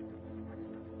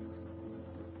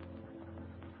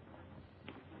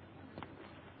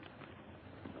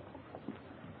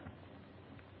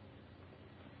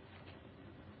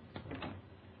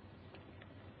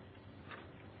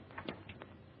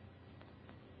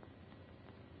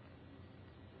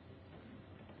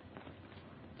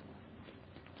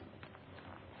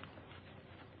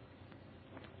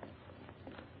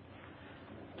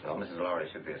 Well, Mrs. Lowry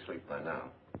should be asleep by now.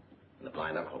 And the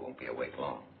blind uncle won't be awake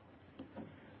long.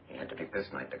 He had to pick this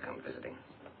night to come visiting.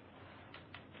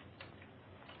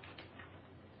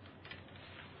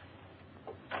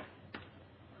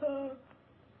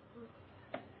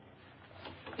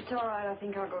 It's all right. I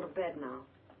think I'll go to bed now.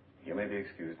 You may be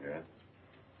excused, Vera.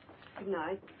 Good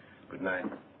night. Good night.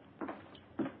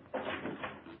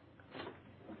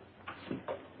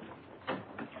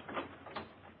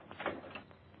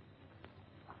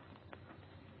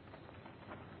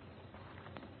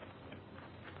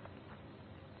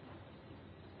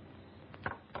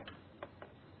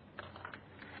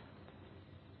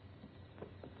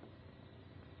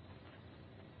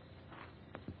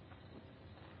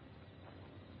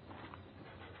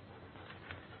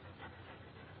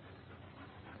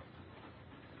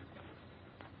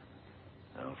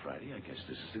 Well, Friday, I guess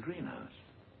this is the greenhouse.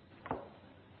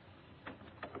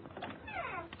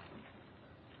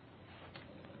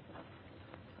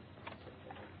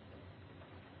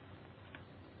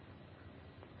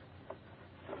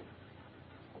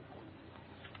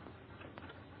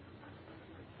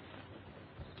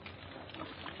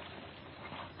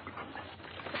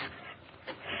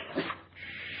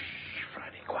 Shh,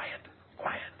 Friday, quiet,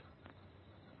 quiet.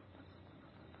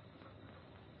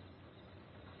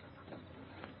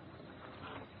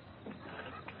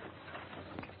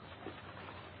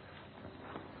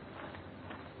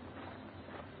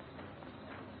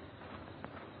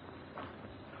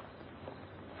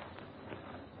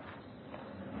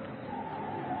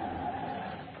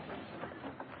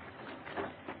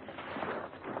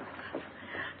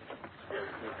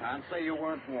 Can't say you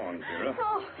weren't warned, Vera.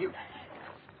 Oh.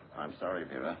 I'm sorry,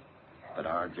 Vera, but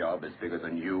our job is bigger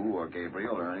than you or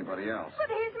Gabriel or anybody else. But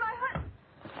he's my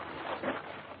husband.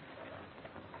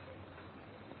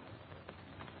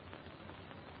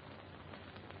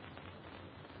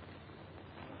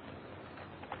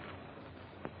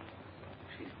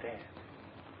 She's dead.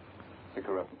 Pick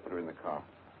her up and put her in the car.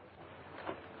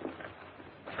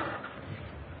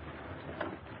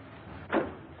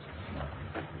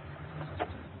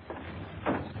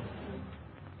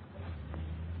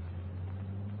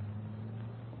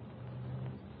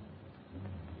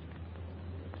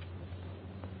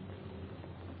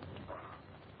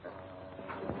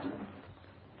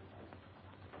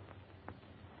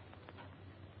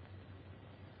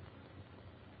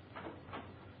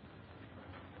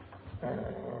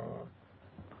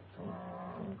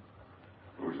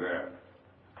 Who's there?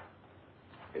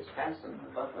 It's Hanson,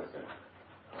 the butler, sir.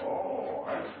 Oh,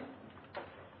 Hanson.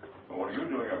 Well, what are you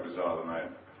doing up this hour of the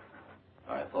night?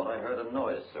 I thought I heard a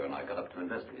noise, sir, and I got up to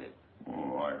investigate.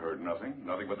 Oh, I heard nothing.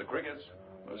 Nothing but the crickets.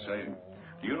 I say,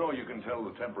 do you know you can tell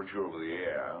the temperature of the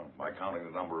air by counting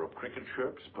the number of cricket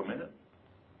chirps per minute?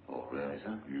 Oh, really,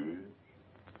 sir? Yes.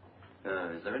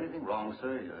 Is there anything wrong,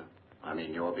 sir?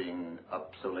 You're being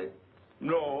up so late?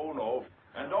 No, no.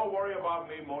 And don't worry about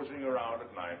me moseying around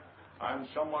at night. I'm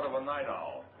somewhat of a night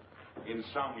owl.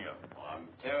 Insomnia. Oh, I'm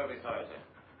terribly sorry,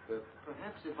 sir.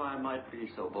 Perhaps if I might be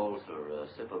so bold, sir, a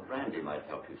sip of brandy might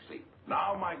help you sleep.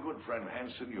 Now, my good friend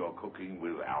Hanson, you're cooking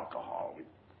with alcohol.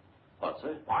 What,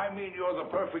 sir? I mean, you're the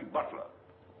perfect butler.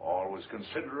 Always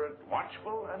considerate,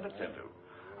 watchful, and attentive.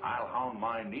 I'll hound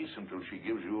my niece until she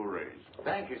gives you a raise.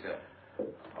 Thank you, sir.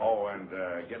 Oh, and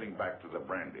getting back to the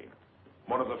brandy.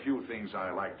 One of the few things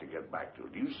I like to get back to.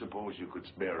 Do you suppose you could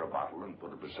spare a bottle and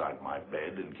put it beside my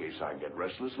bed in case I get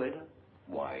restless later?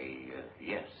 Why,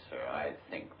 yes, sir. I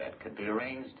think that could be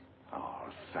arranged. Oh,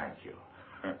 thank you.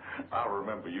 I'll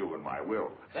remember you in my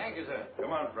will. Thank you, sir.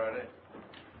 Come on, Friday.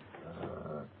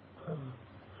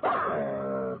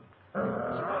 What's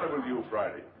the matter with you,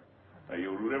 Friday? Are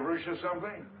you liverish or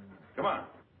something? Come on.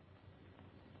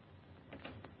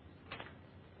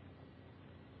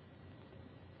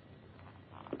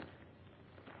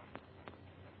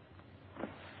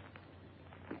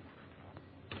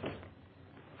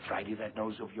 Friday, that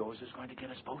nose of yours is going to get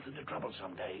us both into trouble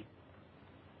someday.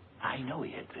 I know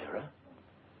he hit Vera.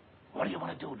 What do you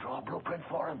want to do, draw a blueprint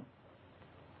for him?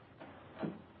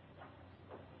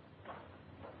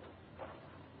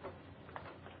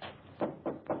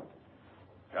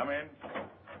 Come in.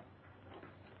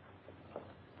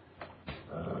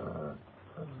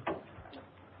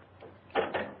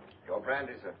 Your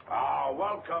brandy, sir. Ah,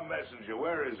 welcome, messenger.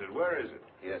 Where is it? Where is it?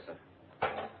 Yes, sir.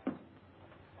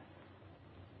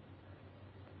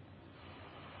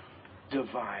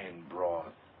 Divine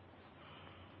broth.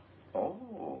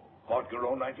 Oh, Haute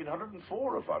Garonne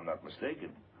 1904, if I'm not mistaken.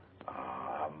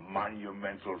 Ah,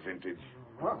 monumental vintage.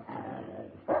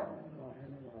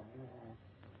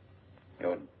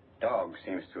 Your dog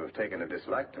seems to have taken a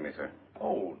dislike to me, sir.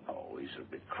 Oh, no, he's a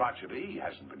bit crotchety. He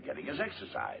hasn't been getting his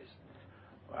exercise.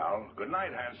 Well, good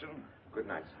night, Hanson. Good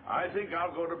night, sir. I think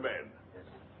I'll go to bed. Yes.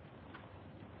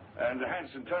 And,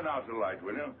 Hanson, turn out the light,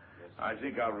 will you? Yes. I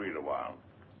think I'll read a while.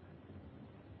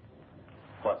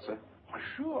 What, sir?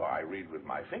 Sure, I read with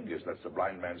my fingers. That's the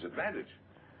blind man's advantage.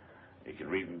 He can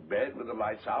read in bed with the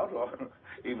lights out or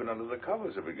even under the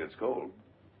covers if it gets cold.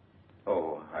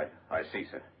 Oh, I see,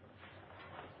 sir.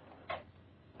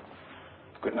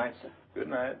 Good night, sir. Good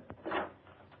night.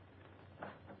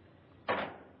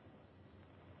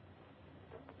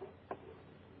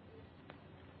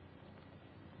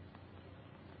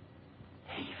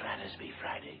 Hey, Fratersby,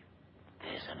 Friday.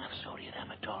 There's enough sodium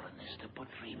amatol in this to put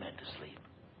 3 men to sleep.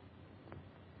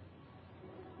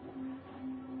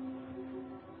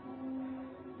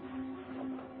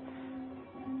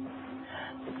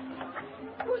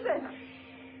 Who's that?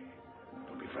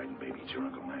 Don't be frightened, baby. It's your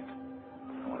Uncle Mac.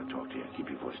 I want to talk to you. Keep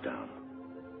your voice down.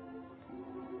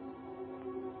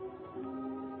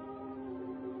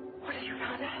 What have you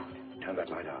found out? Turn that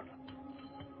light out.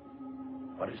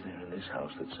 What is there in this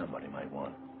house that somebody might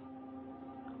want?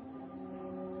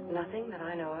 Nothing that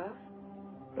I know of.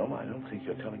 No, I don't think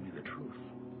you're telling me the truth.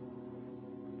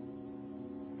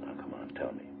 Now, come on,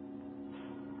 tell me.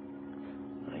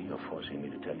 Now, you're forcing me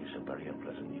to tell you some very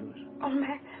unpleasant news. Oh,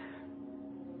 Mac.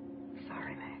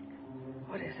 Sorry, Mac.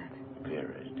 What is it?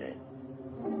 Vera is dead.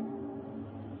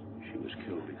 She was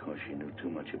killed because she knew too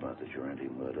much about the Durante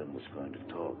murder and was going to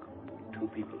talk. 2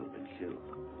 people have been killed.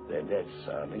 Their deaths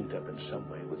are linked up in some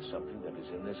way with something that is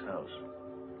in this house.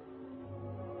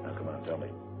 Now, come on, tell me.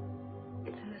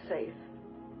 It's in the safe.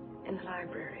 In the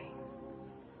library.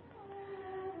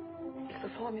 It's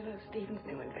the formula of Stephen's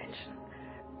new invention.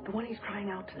 The one he's trying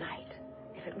out tonight.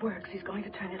 If it works, he's going to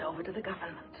turn it over to the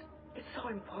government. It's so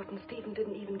important, Stephen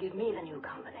didn't even give me the new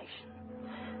combination.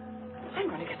 I'm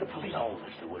going to get the police. No,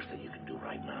 that's the worst thing you can do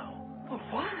right now. Well,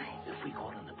 why? If we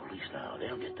call in the police now,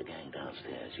 they'll get the gang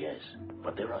downstairs, yes.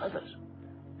 But there are others.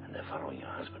 And they're following your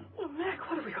husband. Well, Mac,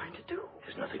 what are we going to do?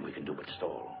 There's nothing we can do but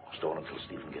stall. Stall until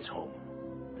Stephen gets home.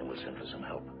 Then we'll send for some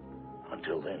help.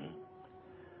 Until then,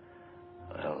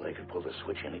 well, they can pull the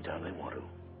switch anytime they want to.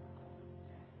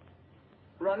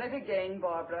 Run it again,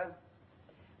 Barbara.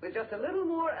 With just a little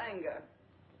more anger.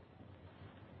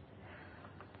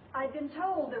 I've been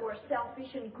told there were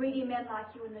selfish and greedy men like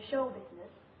you in the show business,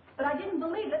 but I didn't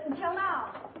believe it until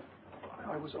now.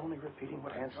 I was only repeating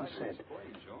what Hanson said.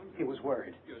 He was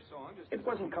worried. It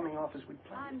wasn't coming off as we'd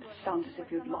planned. Sounds as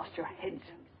if you'd lost your heads.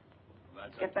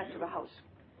 Get back to the house.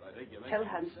 Tell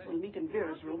Hanson we'll meet in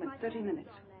Vera's room in 30 minutes.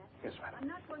 Yes, madam. I'm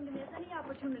not going to miss any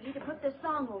opportunity to put this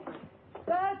song over.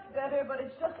 That's better, but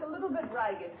it's just a little bit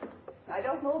ragged. I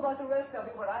don't know about the rest of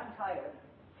you, but I'm tired.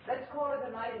 Let's call it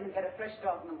a night and get a fresh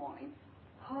start in the morning.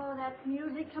 Oh, that's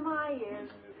music to my ears.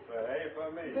 Hey,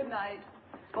 for me. Good night.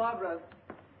 Barbara,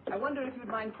 I wonder if you'd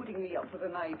mind putting me up for the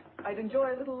night. I'd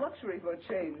enjoy a little luxury for a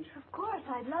change. Of course,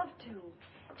 I'd love to.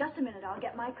 Just a minute, I'll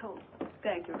get my coat.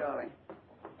 Thank you, darling.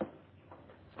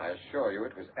 I assure you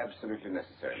it was absolutely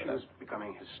necessary. She was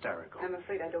becoming hysterical. I'm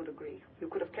afraid I don't agree. You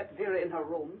could have kept Vera in her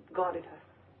room, guarded her.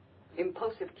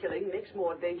 Impulsive killing makes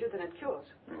more danger than it cures.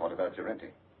 And what about Durante?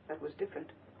 That was different.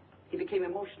 He became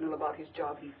emotional about his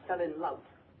job. He fell in love.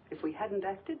 If we hadn't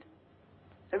acted,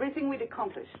 everything we'd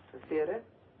accomplished, the theater,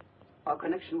 our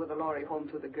connection with the Lorry home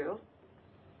through the girl,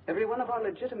 every one of our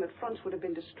legitimate fronts would have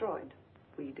been destroyed.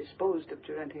 We disposed of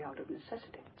Durante out of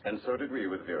necessity. And so did we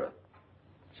with Vera.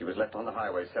 She was left on the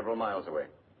highway several miles away.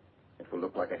 It will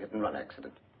look like a hit-and-run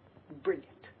accident. Brilliant.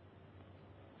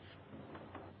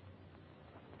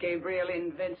 Gabriel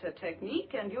invents a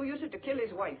technique, and you use it to kill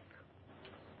his wife.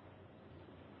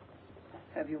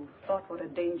 Have you thought what a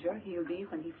danger he'll be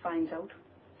when he finds out?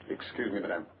 Excuse me,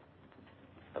 madame,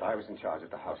 but I was in charge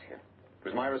of the house here. It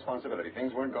was my responsibility.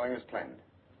 Things weren't going as planned.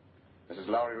 Mrs.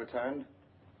 Lowry returned.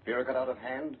 Vera got out of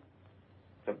hand.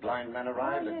 The blind man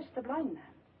arrived. Oh, yes, the blind man.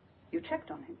 You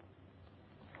checked on him.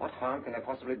 What harm can there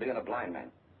possibly be in a blind man?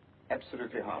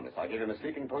 Absolutely harmless. I gave him a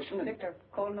sleeping potion and... Victor,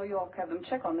 call New York. Have them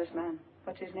check on this man.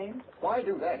 What's his name? Why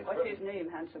do that? What's his name,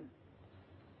 handsome?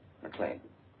 McLean.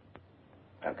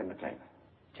 Duncan McLean.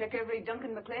 Check every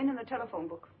Duncan McLean in the telephone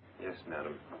book. Yes,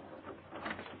 madam.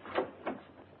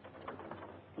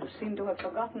 You seem to have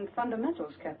forgotten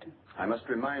fundamentals, Captain. I must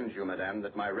remind you, madame,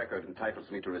 that my record entitles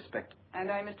me to respect.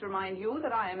 And I must remind you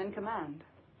that I am in command.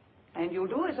 And you'll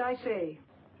do as I say.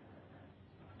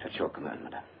 At your command,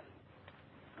 madame.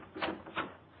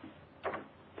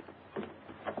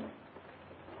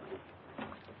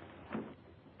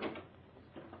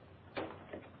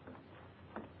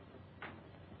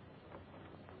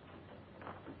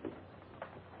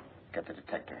 Get the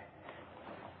detector.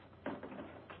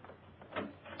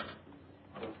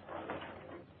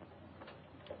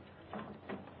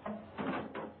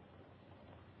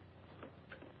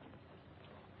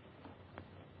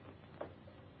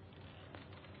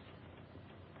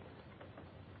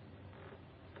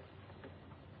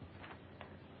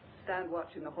 Stand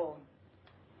watch in the hall.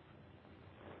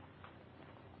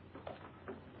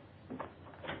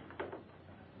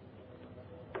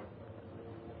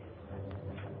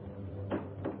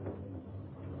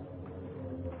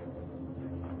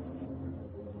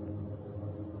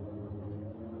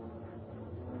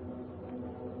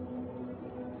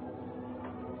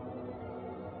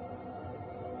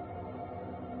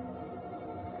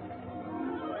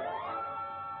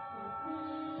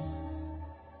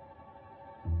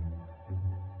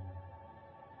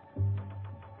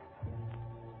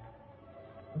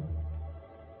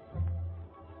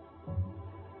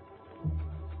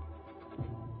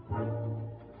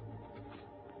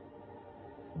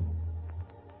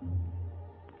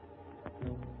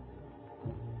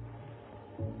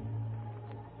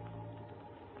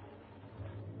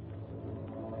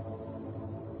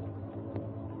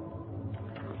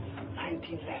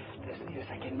 Left, as near as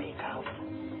I can make out.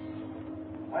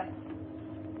 What?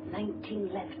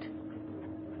 19 left.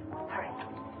 Hurry.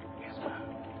 Yes, ma'am.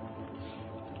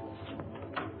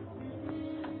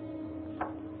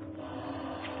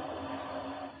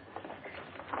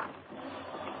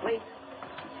 Wait.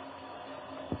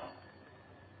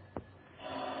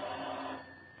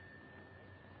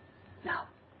 Now.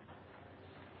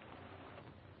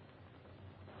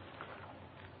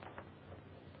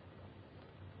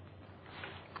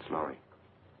 Lowry.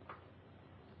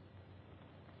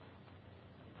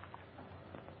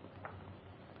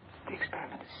 The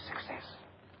experiment is a success.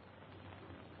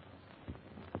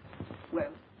 Well,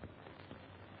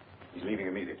 He's leaving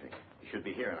immediately. He should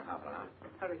be here in a half an hour.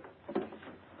 hurry.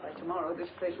 By tomorrow, this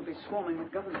place will be swarming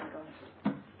with government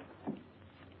guards.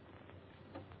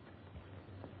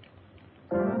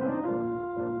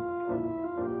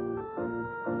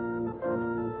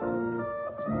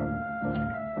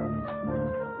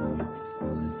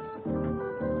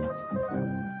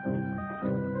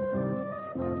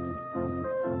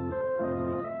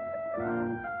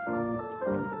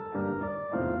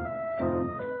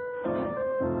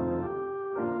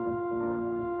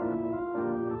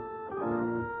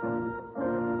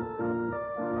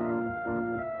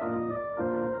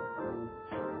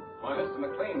 Why, Mr.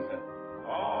 McLean, sir.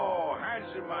 Oh,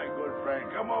 Hanson, my good friend,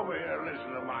 come over here and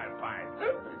listen to my pipe.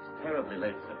 It's terribly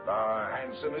late, sir.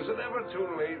 Hanson, is it ever too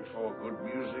late for good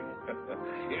music?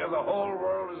 Here the whole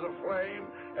world is aflame,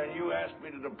 and you ask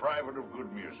me to deprive it of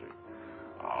good music.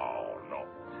 Oh, no.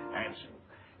 Hanson,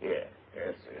 here,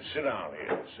 sit down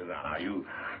here, sit down. Now,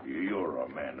 you're a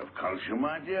man of culture,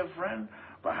 my dear friend.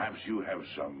 Perhaps you have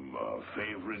some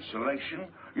favorite selection.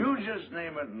 You just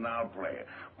name it and I'll play it.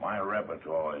 My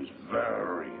repertoire is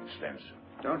very extensive.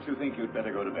 Don't you think you'd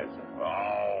better go to bed, sir?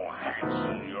 Oh,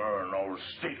 Hanson, you're an old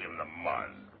stick in the mud.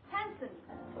 Hanson,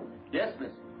 Yes, miss.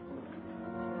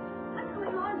 what's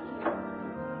going on here?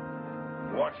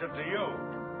 What's it to you?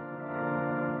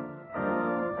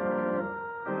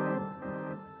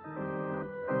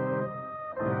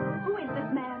 Who is this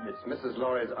man? It's Mrs.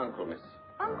 Laurie's uncle, miss.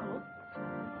 Uncle?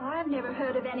 Oh, I've never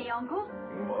heard of any uncle.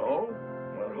 Oh?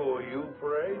 Well, who are you,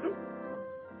 pray?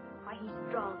 Why,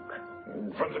 he's drunk.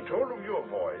 From the tone of your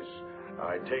voice,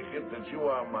 I take it that you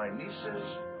are my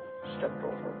niece's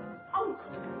stepdaughter.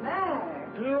 Uncle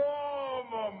Mac.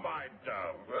 Norma, my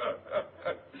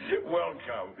dove.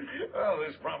 Welcome. Well,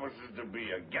 this promises to be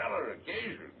a gala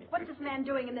occasion. What's this man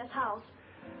doing in this house?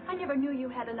 I never knew you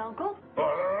had an uncle.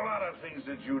 Well, there are a lot of things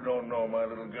that you don't know, my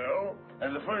little girl.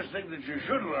 And the first thing that you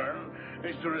should learn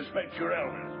is to respect your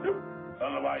elders.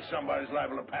 Otherwise, somebody's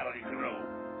liable to paddle your canoe.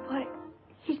 Why,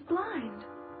 he's blind.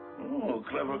 Oh,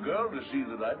 clever girl to see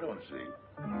that I don't see.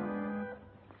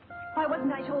 Why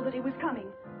wasn't I told that he was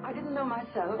coming? I didn't know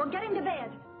myself. Well, get him to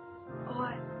bed. Oh,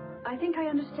 I think I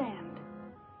understand.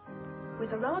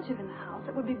 With a relative in the house,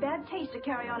 it would be bad taste to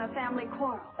carry on a family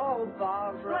quarrel. Oh,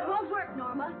 Barbara. Well, it won't work,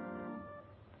 Norma.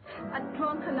 A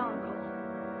drunken uncle.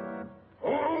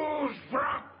 Who's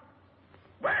drunk?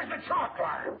 Where's the chalk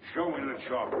line? Show me the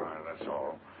chalk line, that's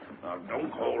all. Now,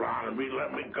 don't hold on to me,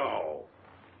 let me go.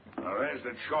 Now, there's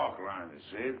the chalk line, you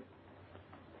see?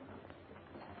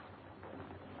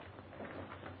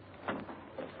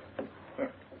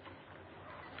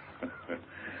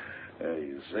 There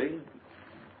you see.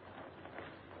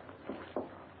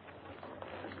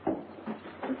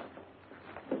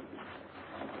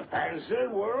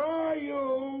 Hanson, where are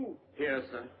you? Here,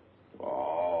 sir.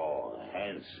 Oh,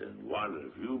 Hanson, what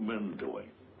have you been doing?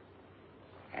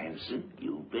 Hanson,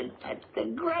 you've been at the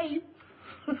grave.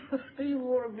 You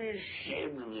ought to be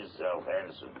ashamed of yourself,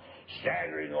 Hanson.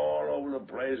 Staggering all over the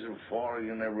place and falling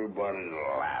in everybody's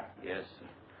lap. Yes,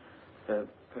 sir.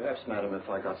 Perhaps, madam, if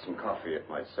I got some coffee, it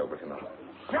might sober him up.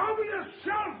 Sober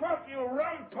yourself up, you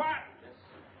rum pot!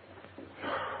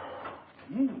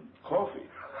 Coffee.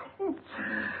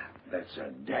 That's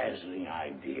a dazzling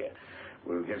idea.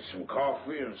 We'll get some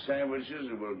coffee and sandwiches,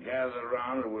 and we'll gather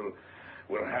around, and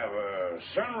we'll have a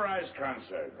sunrise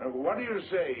concert. What do you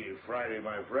say, Friday,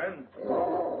 my friend?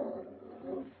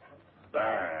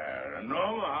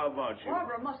 Norma, how about you?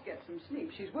 Barbara must get some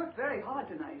sleep. She's worked very hard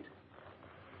tonight.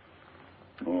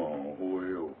 Oh, who are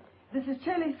you? This is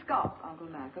Shelley Scott, Uncle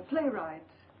Mac, a playwright.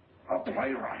 A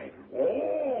playwright?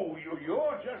 Oh,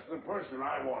 you're just the person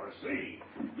I want to see.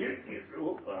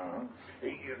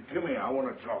 Come here, I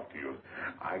want to talk to you.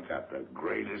 I got the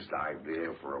greatest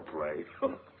idea for a play.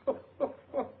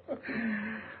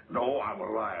 No, I'm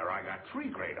a liar. I got 3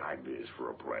 great ideas for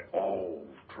a play. Oh,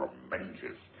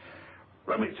 tremendous.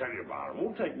 Let me tell you about it.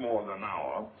 Won't take more than an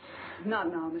hour. Not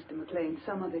now, Mr. McLean.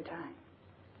 Some other time.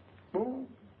 Oh,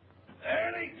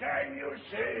 anytime you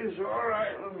say is all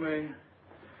right with me.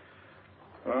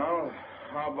 Well,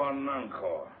 how about an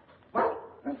encore?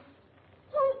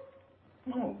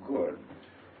 Oh, good.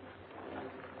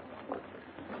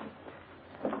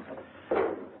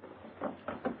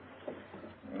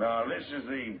 Now, this is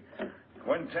the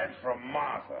quintet from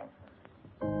Martha.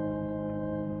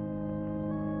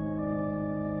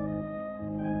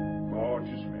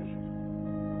 Gorgeous music.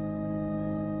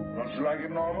 Don't you like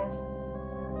it, Norma?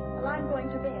 Well, I'm going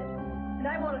to bed, and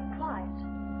I want it quiet.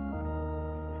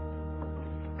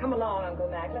 Come along, Uncle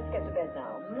Mac. Let's get to bed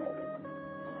now.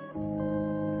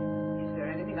 Is there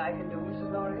anything I can do,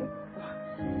 Mrs. Laurie?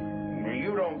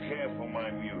 You don't care for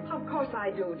my music. Of course I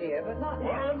do, dear, but not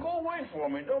Well, then go away for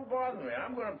me. Don't bother me.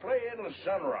 I'm going to play Endless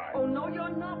Sunrise. Oh, no, you're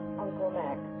not, Uncle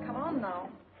Mac. Come on now.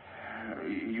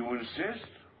 You insist?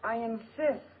 I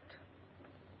insist.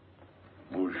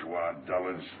 Bourgeois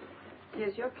dullards.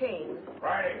 Here's your cane.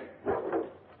 Friday.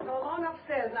 Go along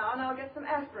upstairs now, and I'll get some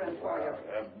aspirin for you.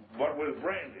 What with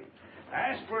brandy?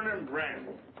 Aspirin and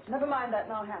brandy. Never mind that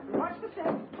now, Hanson. Watch the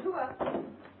step. 2 up.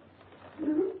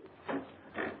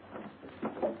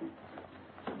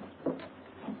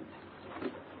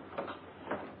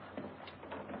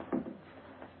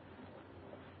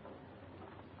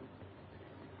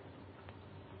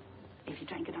 he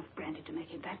drank enough brandy to make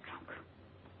him that drunk.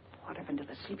 What happened to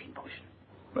the sleeping potion?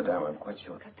 Madame, I'm quite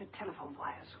sure. Cut the telephone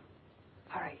wires.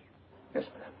 Hurry. Yes,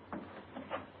 madame.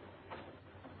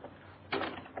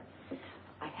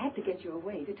 I had to get you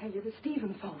away to tell you that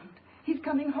Stephen phoned. He's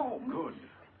coming home. Good.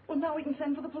 Well, now we can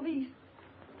send for the police.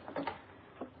 It's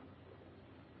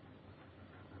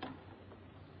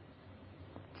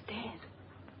dead.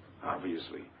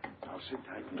 Obviously. Now sit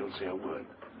tight and don't say a word.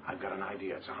 I've got an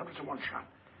idea. It's 100 to 1 shot.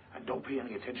 And don't pay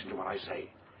any attention to what I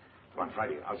say. Come on,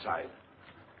 Friday, outside.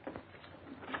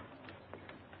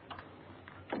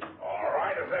 All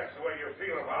right, if that's the way you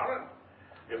feel about it.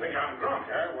 You think I'm drunk,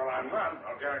 eh? Well, I'm not.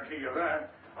 I'll guarantee you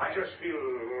that. I just feel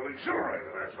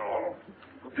exhilarated, that's all.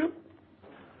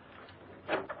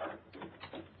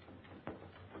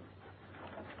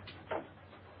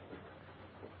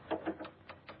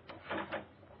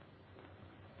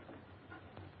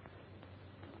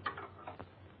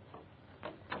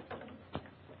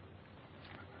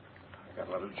 I got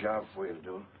a little job for you to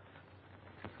do.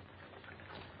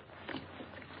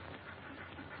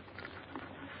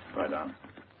 Lie down.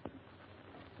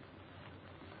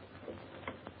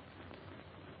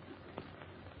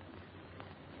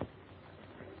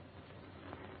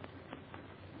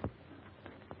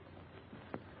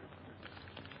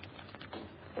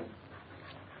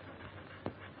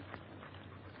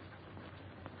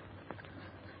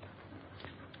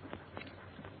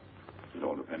 It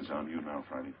all depends on you now,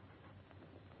 Friday.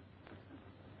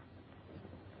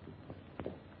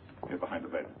 Get behind the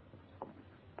bed.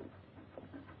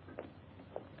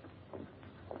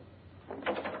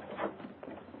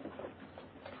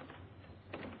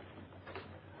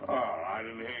 Oh, I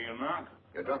didn't hear you knock.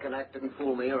 Your drunken act didn't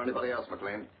fool me or anybody else,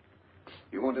 McLean.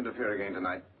 You won't interfere again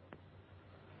tonight.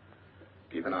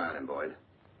 Keep an eye on him, Boyd.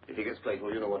 If he gets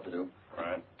playful, you know what to do.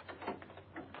 Right.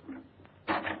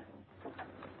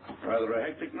 Rather a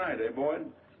hectic night, eh, Boyd?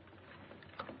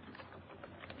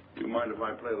 You mind if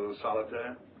I play a little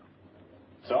solitaire?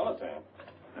 Solitaire?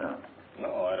 Yeah.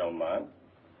 No, I don't mind.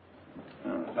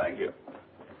 Thank you.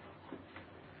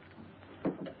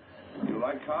 You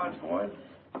like cards, Boyd?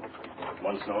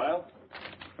 Once in a while?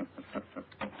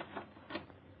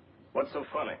 What's so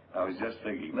funny? I was just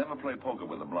thinking, never play poker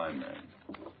with a blind man.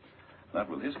 Not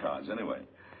with his cards, anyway.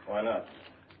 Why not?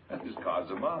 His cards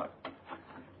are marked.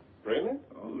 Really?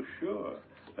 Oh, sure.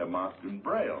 They're marked in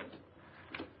Braille.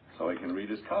 So he can read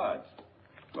his cards.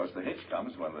 Of course, the hitch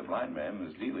comes when the blind man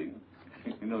is dealing.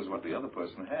 He knows what the other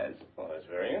person has. Well, that's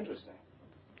very interesting.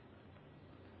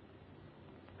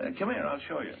 Come here, I'll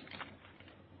show you.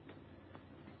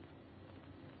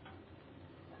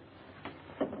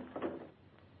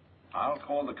 I'll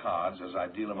call the cards as I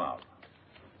deal them out.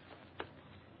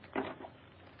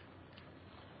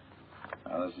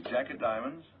 Now, there's the Jack of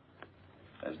Diamonds,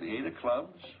 there's the 8 of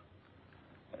Clubs,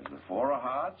 there's the 4 of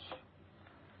Hearts,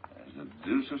 there's the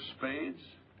Deuce of Spades,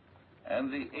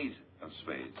 and the 8 of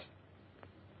Spades.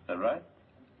 Is that right?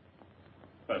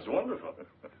 That's wonderful.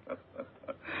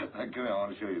 Come here, I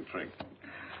want to show you a trick.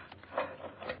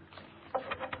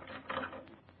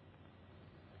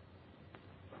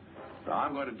 Now,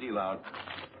 I'm going to deal out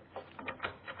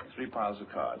 3 piles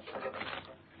of cards.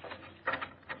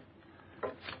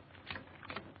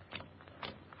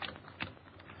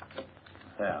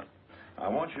 Now, I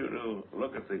want you to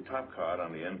look at the top card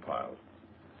on the end pile.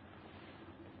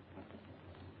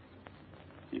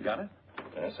 You got it?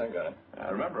 Yes, I got it.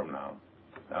 Remember them now.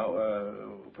 Now,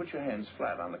 put your hands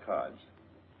flat on the cards.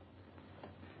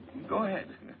 Go ahead.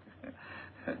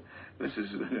 This is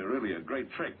really a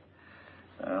great trick.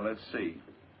 Let's see.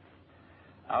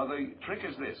 Now, the trick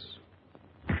is this.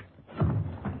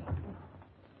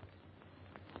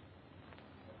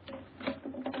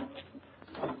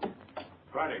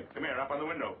 Friday, come here, up on the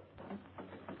window.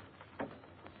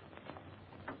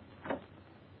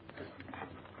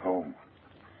 Home.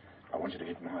 I want you to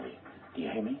hit Marty. Do you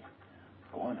hear me?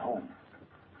 Go on home.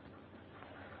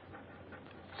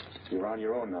 You're on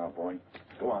your own now, boy.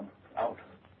 Go on. Out.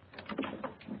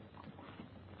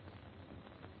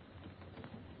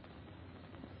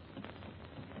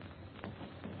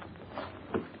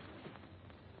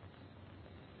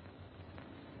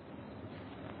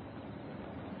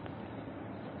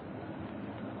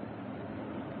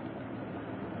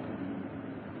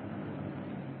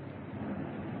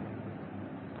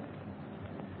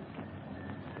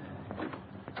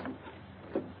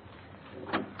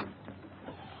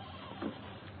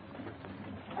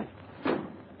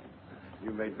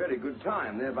 You made very good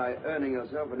time, thereby earning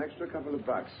yourself an extra couple of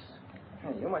bucks.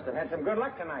 You must have had some good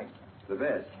luck tonight. The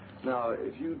best. Now,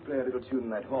 if you play a little tune in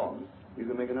that horn, you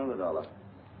can make another $1.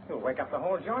 You'll wake up the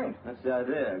whole joint. That's the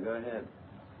idea. Go ahead.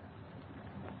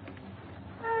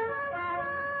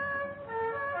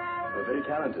 Very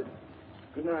talented.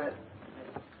 Good night.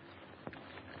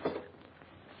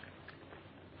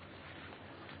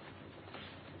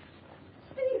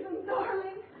 Stephen,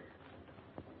 darling.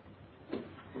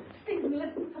 Stephen,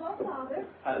 listen. Hello, Father.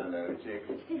 Hello, Chick.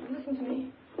 Stephen, listen to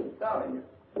me. Darling,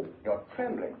 you're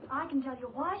trembling. I can tell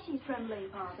you why she's trembling,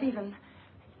 Father. Stephen,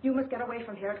 you must get away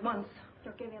from here at once.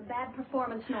 You're giving a bad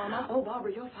performance, Norma. Oh,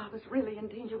 Barbara, your father's really in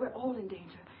danger. We're all in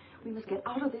danger. We must get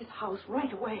out of this house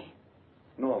right away.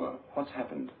 Norma, what's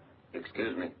happened?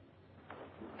 Excuse me.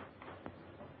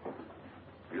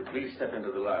 Will you please step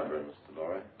into the library, Mr.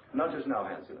 Lorry? Not just now,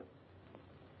 Hanson.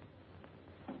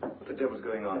 What the devil's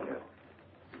going on here?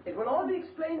 It will all be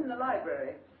explained in the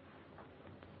library.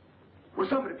 Will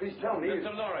somebody please tell me?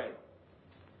 Mr. Lorry.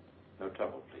 No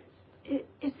trouble, please.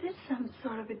 Is this some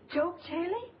sort of a joke,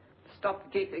 Charlie?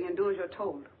 Stop gaping and do as you're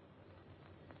told.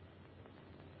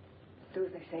 Do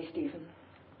as they say, Stephen.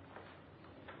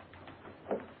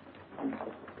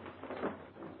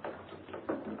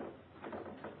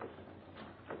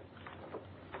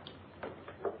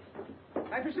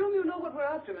 I presume you know what we're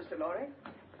after, Mr. Lorry.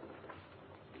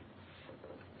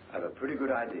 I have a pretty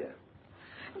good idea.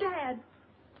 Dad.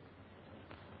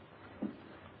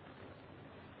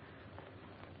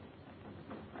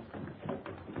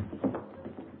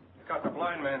 Got the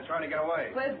blind man trying to get away.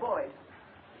 Where's Boyd?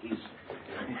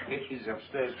 He's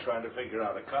upstairs trying to figure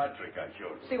out a card trick I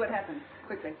showed him. See what happened.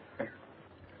 Quickly.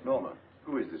 Norma,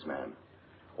 who is this man?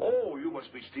 Oh, you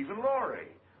must be Stephen Lorry.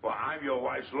 Well, I'm your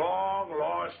wife's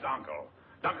long-lost uncle.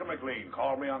 Duncan McLean,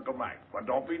 call me Uncle Mac. But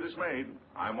don't be dismayed.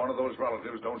 I'm one of those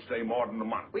relatives don't stay more than a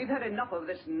month. We've had enough of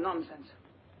this nonsense.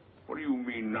 What do you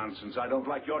mean, nonsense? I don't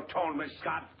like your tone, Miss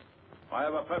Scott. I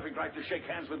have a perfect right to shake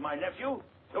hands with my nephew.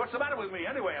 What's the matter with me,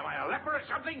 anyway? Am I a leper or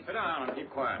something? Sit down and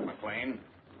keep quiet, McLean.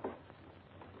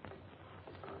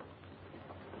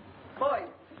 Boyd.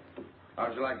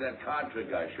 How'd you like that card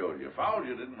trick I showed you? Fouled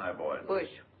you, didn't I, Boyd? Bush.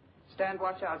 Stand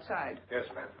watch outside. Yes,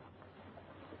 ma'am.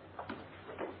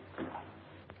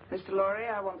 Mr. Lorry,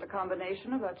 I want the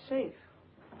combination of that safe.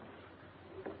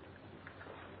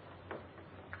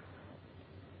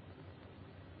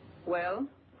 Well?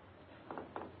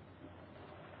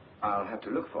 I'll have to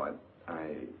look for it.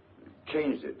 I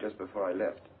changed it just before I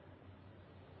left.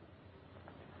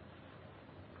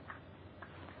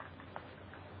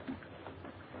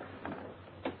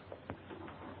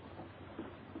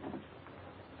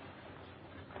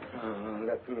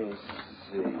 Let me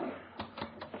see.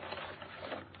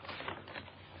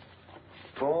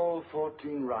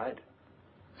 414 right,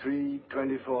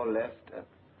 324 left.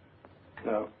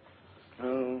 No,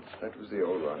 that was the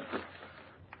old one.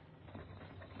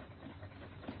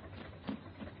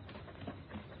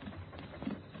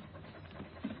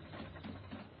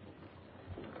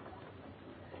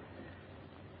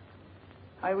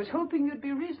 I was hoping you'd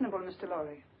be reasonable, Mr.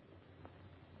 Lorry.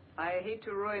 I hate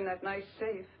to ruin that nice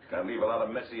safe. Gonna leave a lot of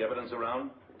messy evidence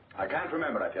around? I can't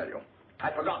remember, I tell you.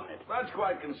 I'd forgotten it. That's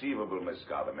quite conceivable, Miss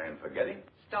Scott. A man forgetting.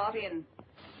 Start in.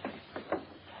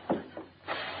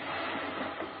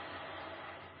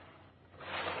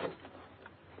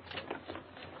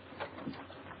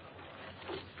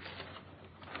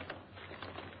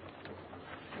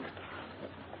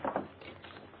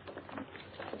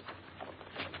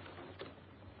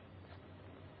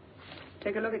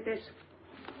 Take a look at this.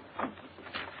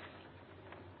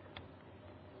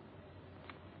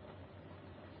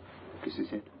 This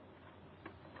is it?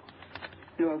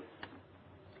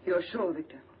 You're sure,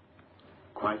 Victor?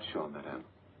 Quite sure, madame.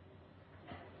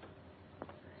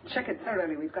 Check it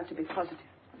thoroughly. We've got to be positive.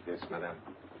 Yes, madame.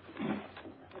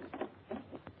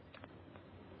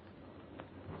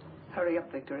 Hurry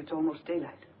up, Victor. It's almost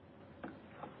daylight.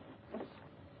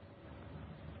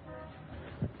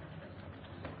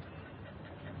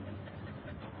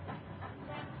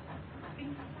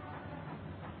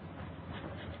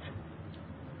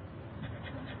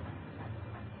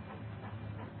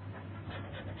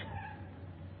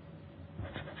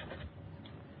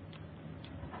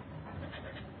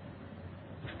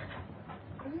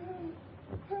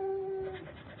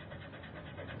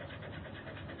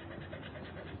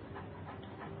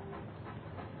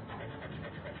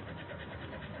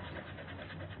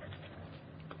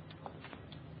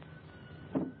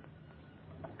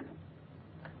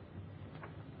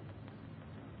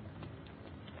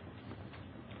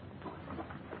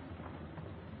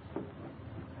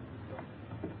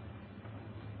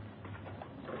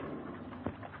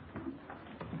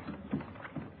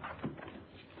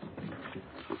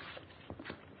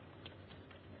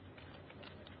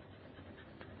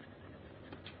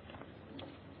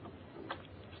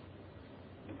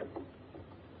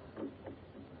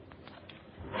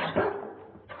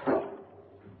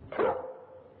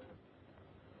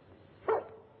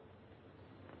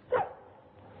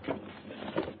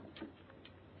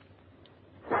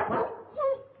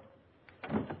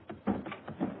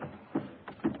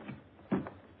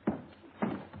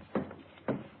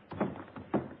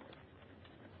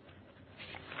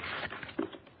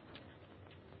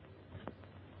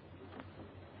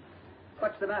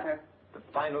 the matter? The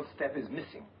final step is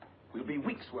missing. We'll be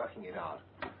weeks working it out.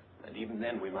 And even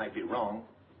then, we might be wrong.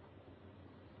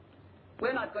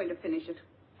 We're not going to finish it.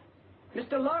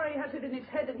 Mr. Lorry has it in his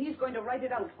head, and he's going to write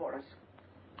it out for us.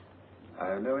 I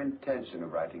have no intention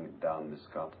of writing it down, Miss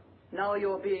Scott. Now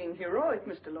you're being heroic,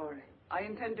 Mr. Lorry. I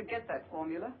intend to get that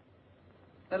formula.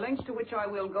 The lengths to which I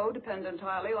will go depend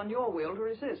entirely on your will to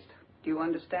resist. Do you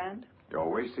understand? You're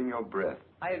wasting your breath.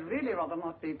 I'd really rather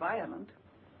not be violent.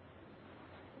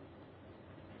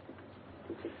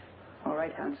 All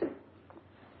right, Hanson.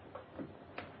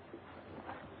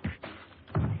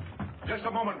 Just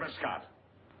a moment, Miss Scott.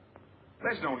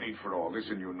 There's no need for all this,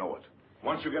 and you know it.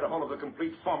 Once you get a hold of the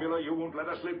complete formula, you won't let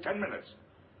us live 10 minutes.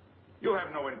 You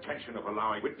have no intention of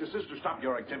allowing witnesses to stop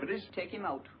your activities. Take him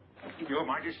out. You're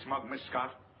mighty smug, Miss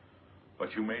Scott.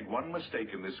 But you made one mistake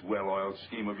in this well-oiled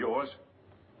scheme of yours.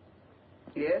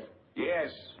 Yes?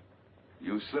 Yes.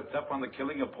 You slipped up on the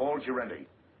killing of Paul Girenti.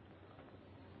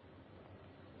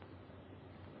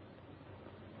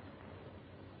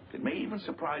 It may even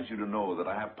surprise you to know that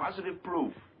I have positive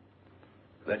proof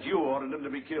that you ordered him to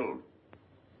be killed.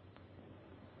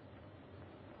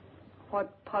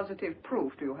 What positive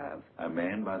proof do you have? A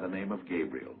man by the name of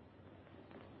Gabriel.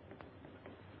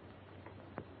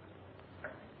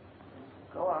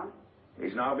 Go on.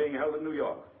 He's now being held in New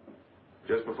York.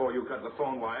 Just before you cut the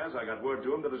phone wires, I got word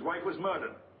to him that his wife was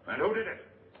murdered. And who did it?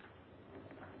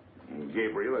 And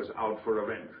Gabriel is out for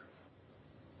revenge.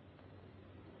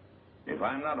 If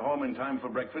I'm not home in time for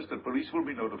breakfast, the police will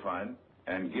be notified,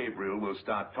 and Gabriel will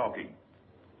start talking.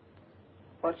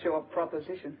 What's your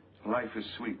proposition? Life is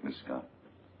sweet, Miss Scott,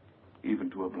 even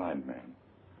to a blind man.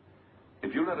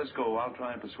 If you let us go, I'll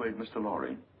try and persuade Mr.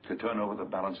 Lorry to turn over the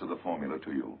balance of the formula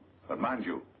to you. But mind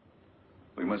you,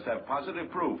 we must have positive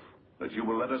proof that you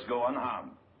will let us go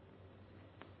unharmed.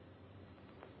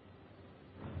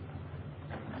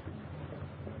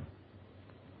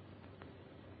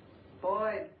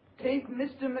 Boyd, take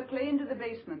Mr. McLean to the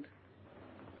basement.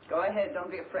 Go ahead,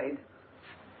 don't be afraid.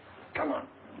 Come on.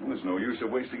 There's no use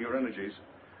of wasting your energies.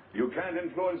 You can't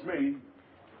influence me.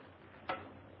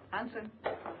 Hanson,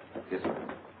 Yes, sir.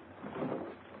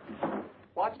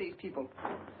 watch these people.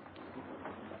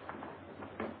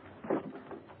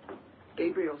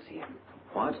 Gabriel's here.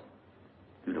 What?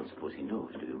 You don't suppose he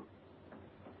knows, do you?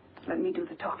 Let me do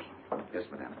the talking. Yes,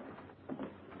 madame.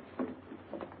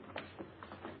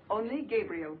 Only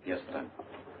Gabriel. Yes, madam.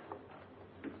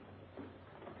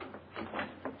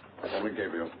 Only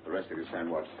Gabriel. The rest of you stand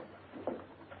watch.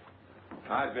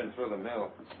 I've been through the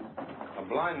mill. A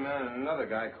blind man and another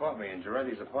guy caught me in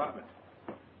Girenti's apartment.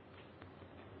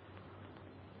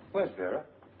 Where's Vera?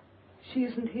 She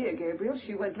isn't here, Gabriel.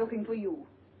 She went looking for you.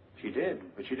 She did,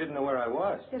 but she didn't know where I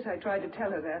was. Yes, I tried to tell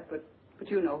her that, but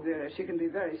you know Vera, she can be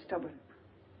very stubborn.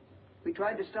 We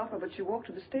tried to stop her, but she walked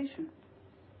to the station.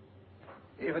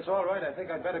 If it's all right, I think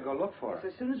I'd better go look for her.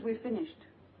 As soon as we finished.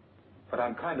 But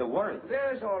I'm kind of worried.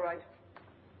 Vera's all right.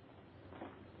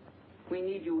 We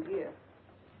need you here.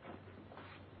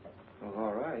 Well,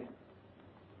 all right.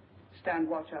 Stand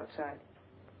watch outside.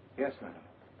 Yes, madam.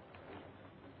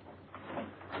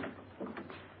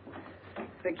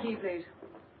 The key, please.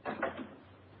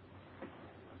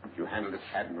 You handled it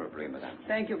admirably, madame.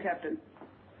 Thank you, Captain.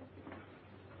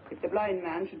 If the blind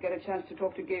man should get a chance to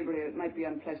talk to Gabriel, it might be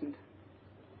unpleasant.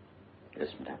 Yes,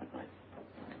 madame, right.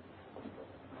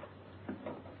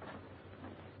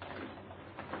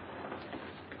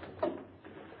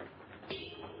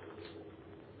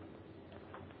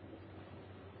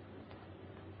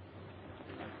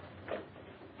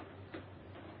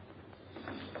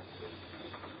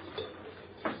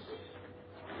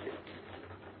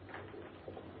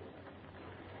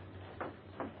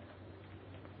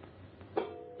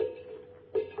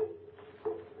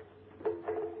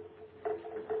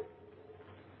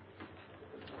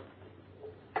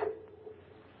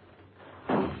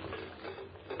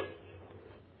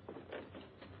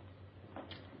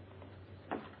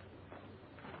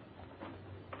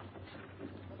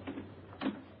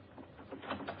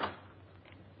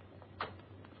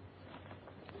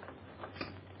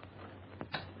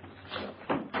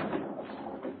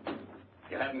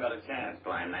 You haven't got a chance,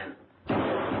 blind man.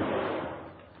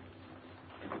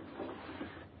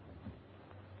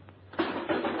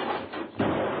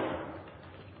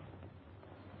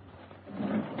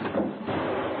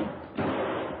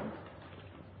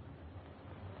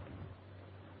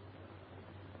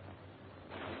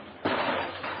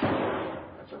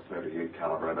 That's a .38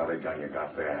 caliber dolly gun you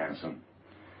got there, Hanson.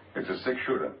 It's a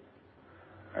six-shooter.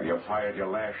 And you fired your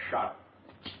last shot.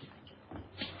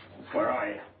 Where are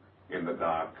you? In the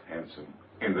dark, Hanson.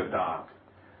 In the dark.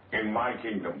 in my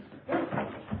kingdom.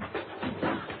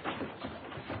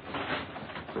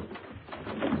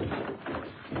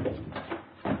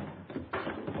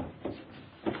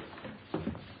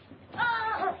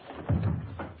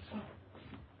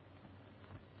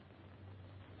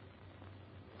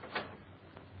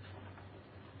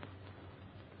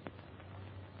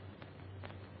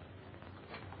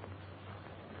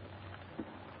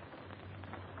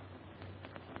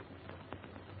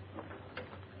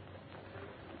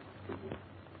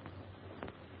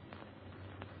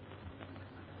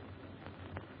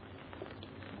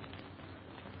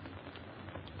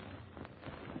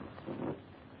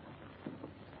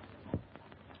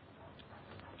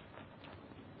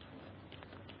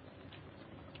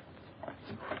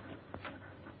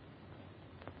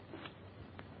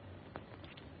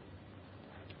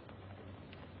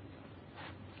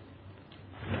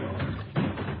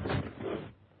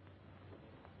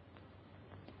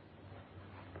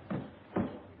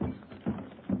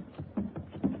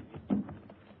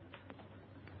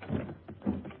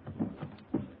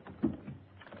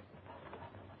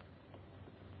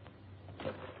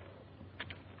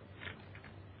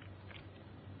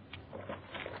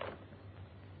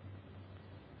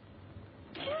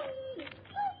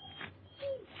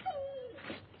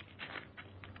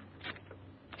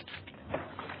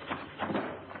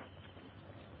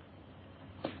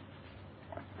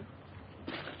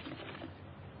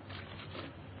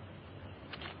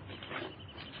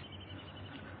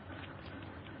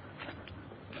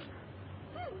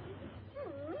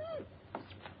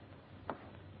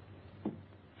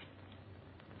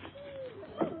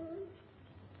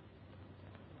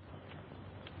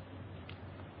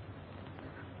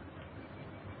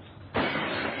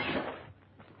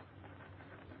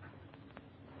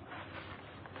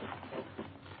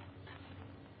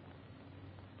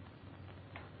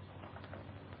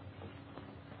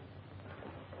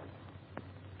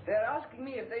 They're asking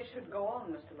me if they should go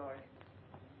on, Mr. Lorry.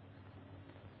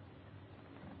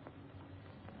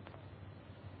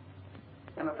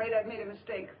 I'm afraid I've made a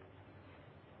mistake.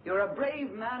 You're a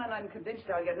brave man, and I'm convinced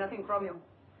I'll get nothing from you.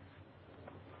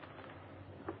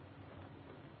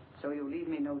 So you leave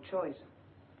me no choice.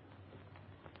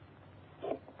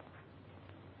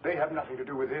 They have nothing to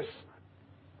do with this.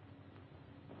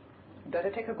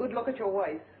 Better take a good look at your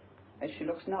wife, as she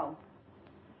looks now.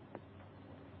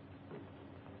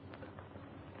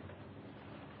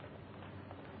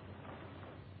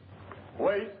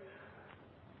 Wait.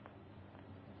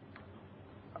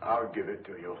 I'll give it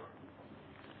to you.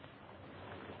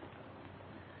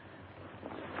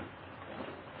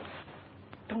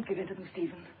 Don't give in to them,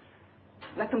 Stephen.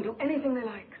 Let them do anything they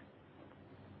like.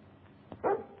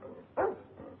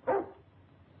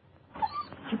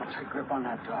 Keep a tight grip on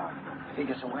that dog. If he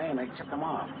gets away, they tip them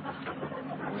off.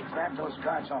 We grab those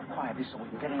guards off quietly so we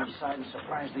can get inside and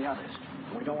surprise the others.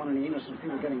 We don't want any innocent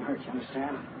people getting hurt, you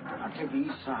understand? I'll take the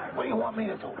east side. What do you want me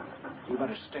to do? You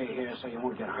better stay here so you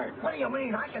won't get hurt. What do you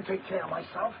mean? I can take care of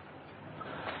myself.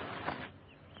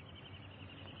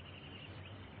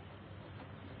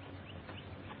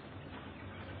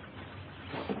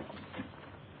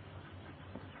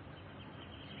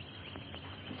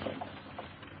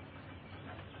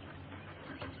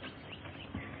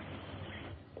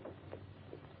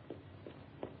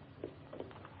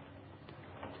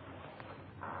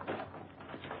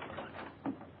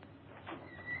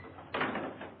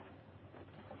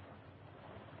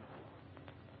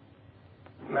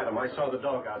 Madam, I saw the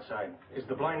dog outside. Is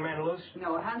the blind man loose?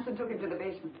 No, Hanson took him to the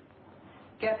basement.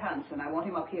 Get Hanson. I want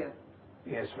him up here.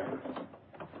 Yes, ma'am.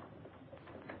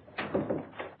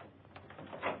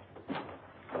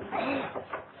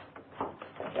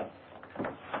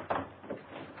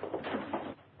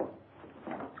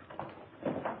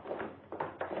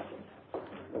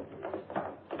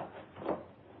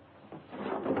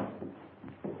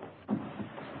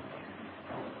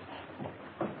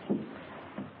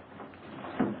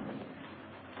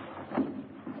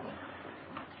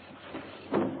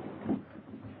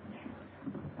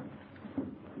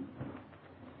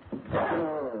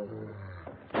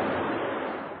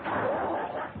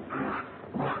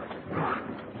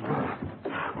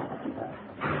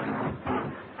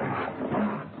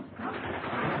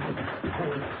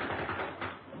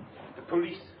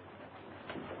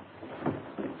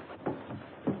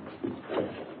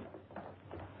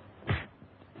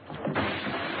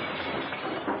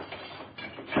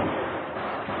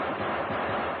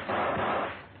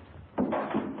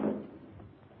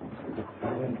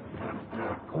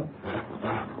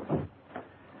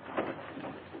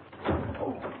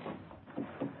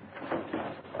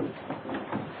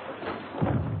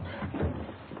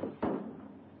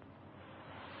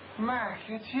 Mac,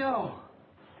 it's you.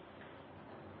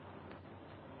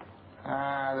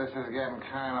 This is getting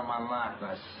kind of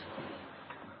monotonous.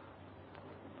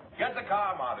 Get the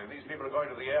car, Marty. These people are going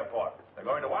to the airport. They're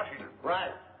going to Washington.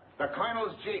 Right. The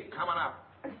Colonel's Jeep coming up.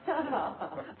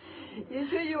 You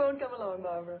sure you won't come along,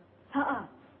 Barbara?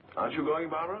 Aren't you going,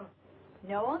 Barbara?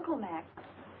 No, Uncle Mac.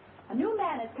 A new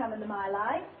man has come into my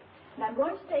life, and I'm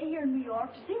going to stay here in New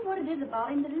York to see what it is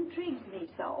about him that intrigues me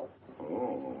so.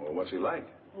 Oh, what's he like?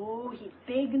 Oh, he's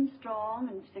big and strong,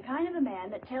 and he's the kind of a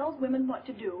man that tells women what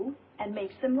to do and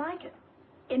makes them like it.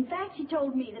 In fact, he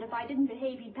told me that if I didn't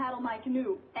behave, he'd paddle my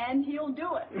canoe, and he'll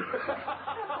do it.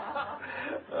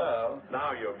 Well,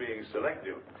 now you're being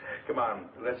selective. Come on,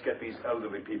 let's get these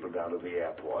elderly people down to the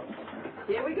airport.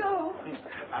 Here we go.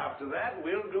 After that,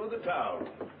 we'll do the town.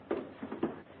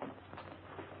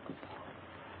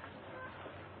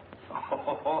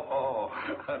 Oh,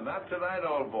 not tonight,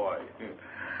 old boy.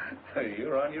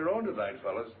 You're on your own tonight,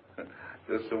 fellas.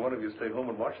 Just the one of you stay home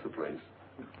and watch the place.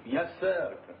 Yes,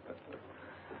 sir.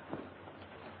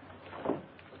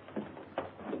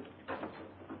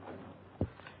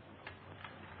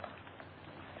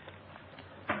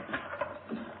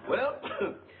 Well,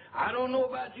 I don't know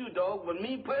about you, dog, but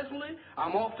me personally,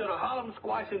 I'm off to the Harlem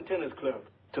Squash and Tennis Club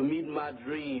to meet my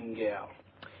dream gal.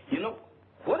 You know,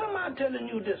 what am I telling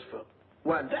you this for?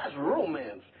 Why, that's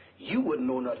romance. You wouldn't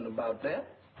know nothing about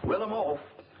that. Well, I'm off.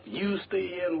 You stay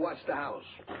here and watch the house.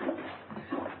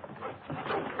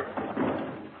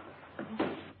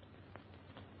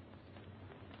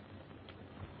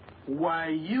 Why,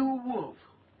 you wolf.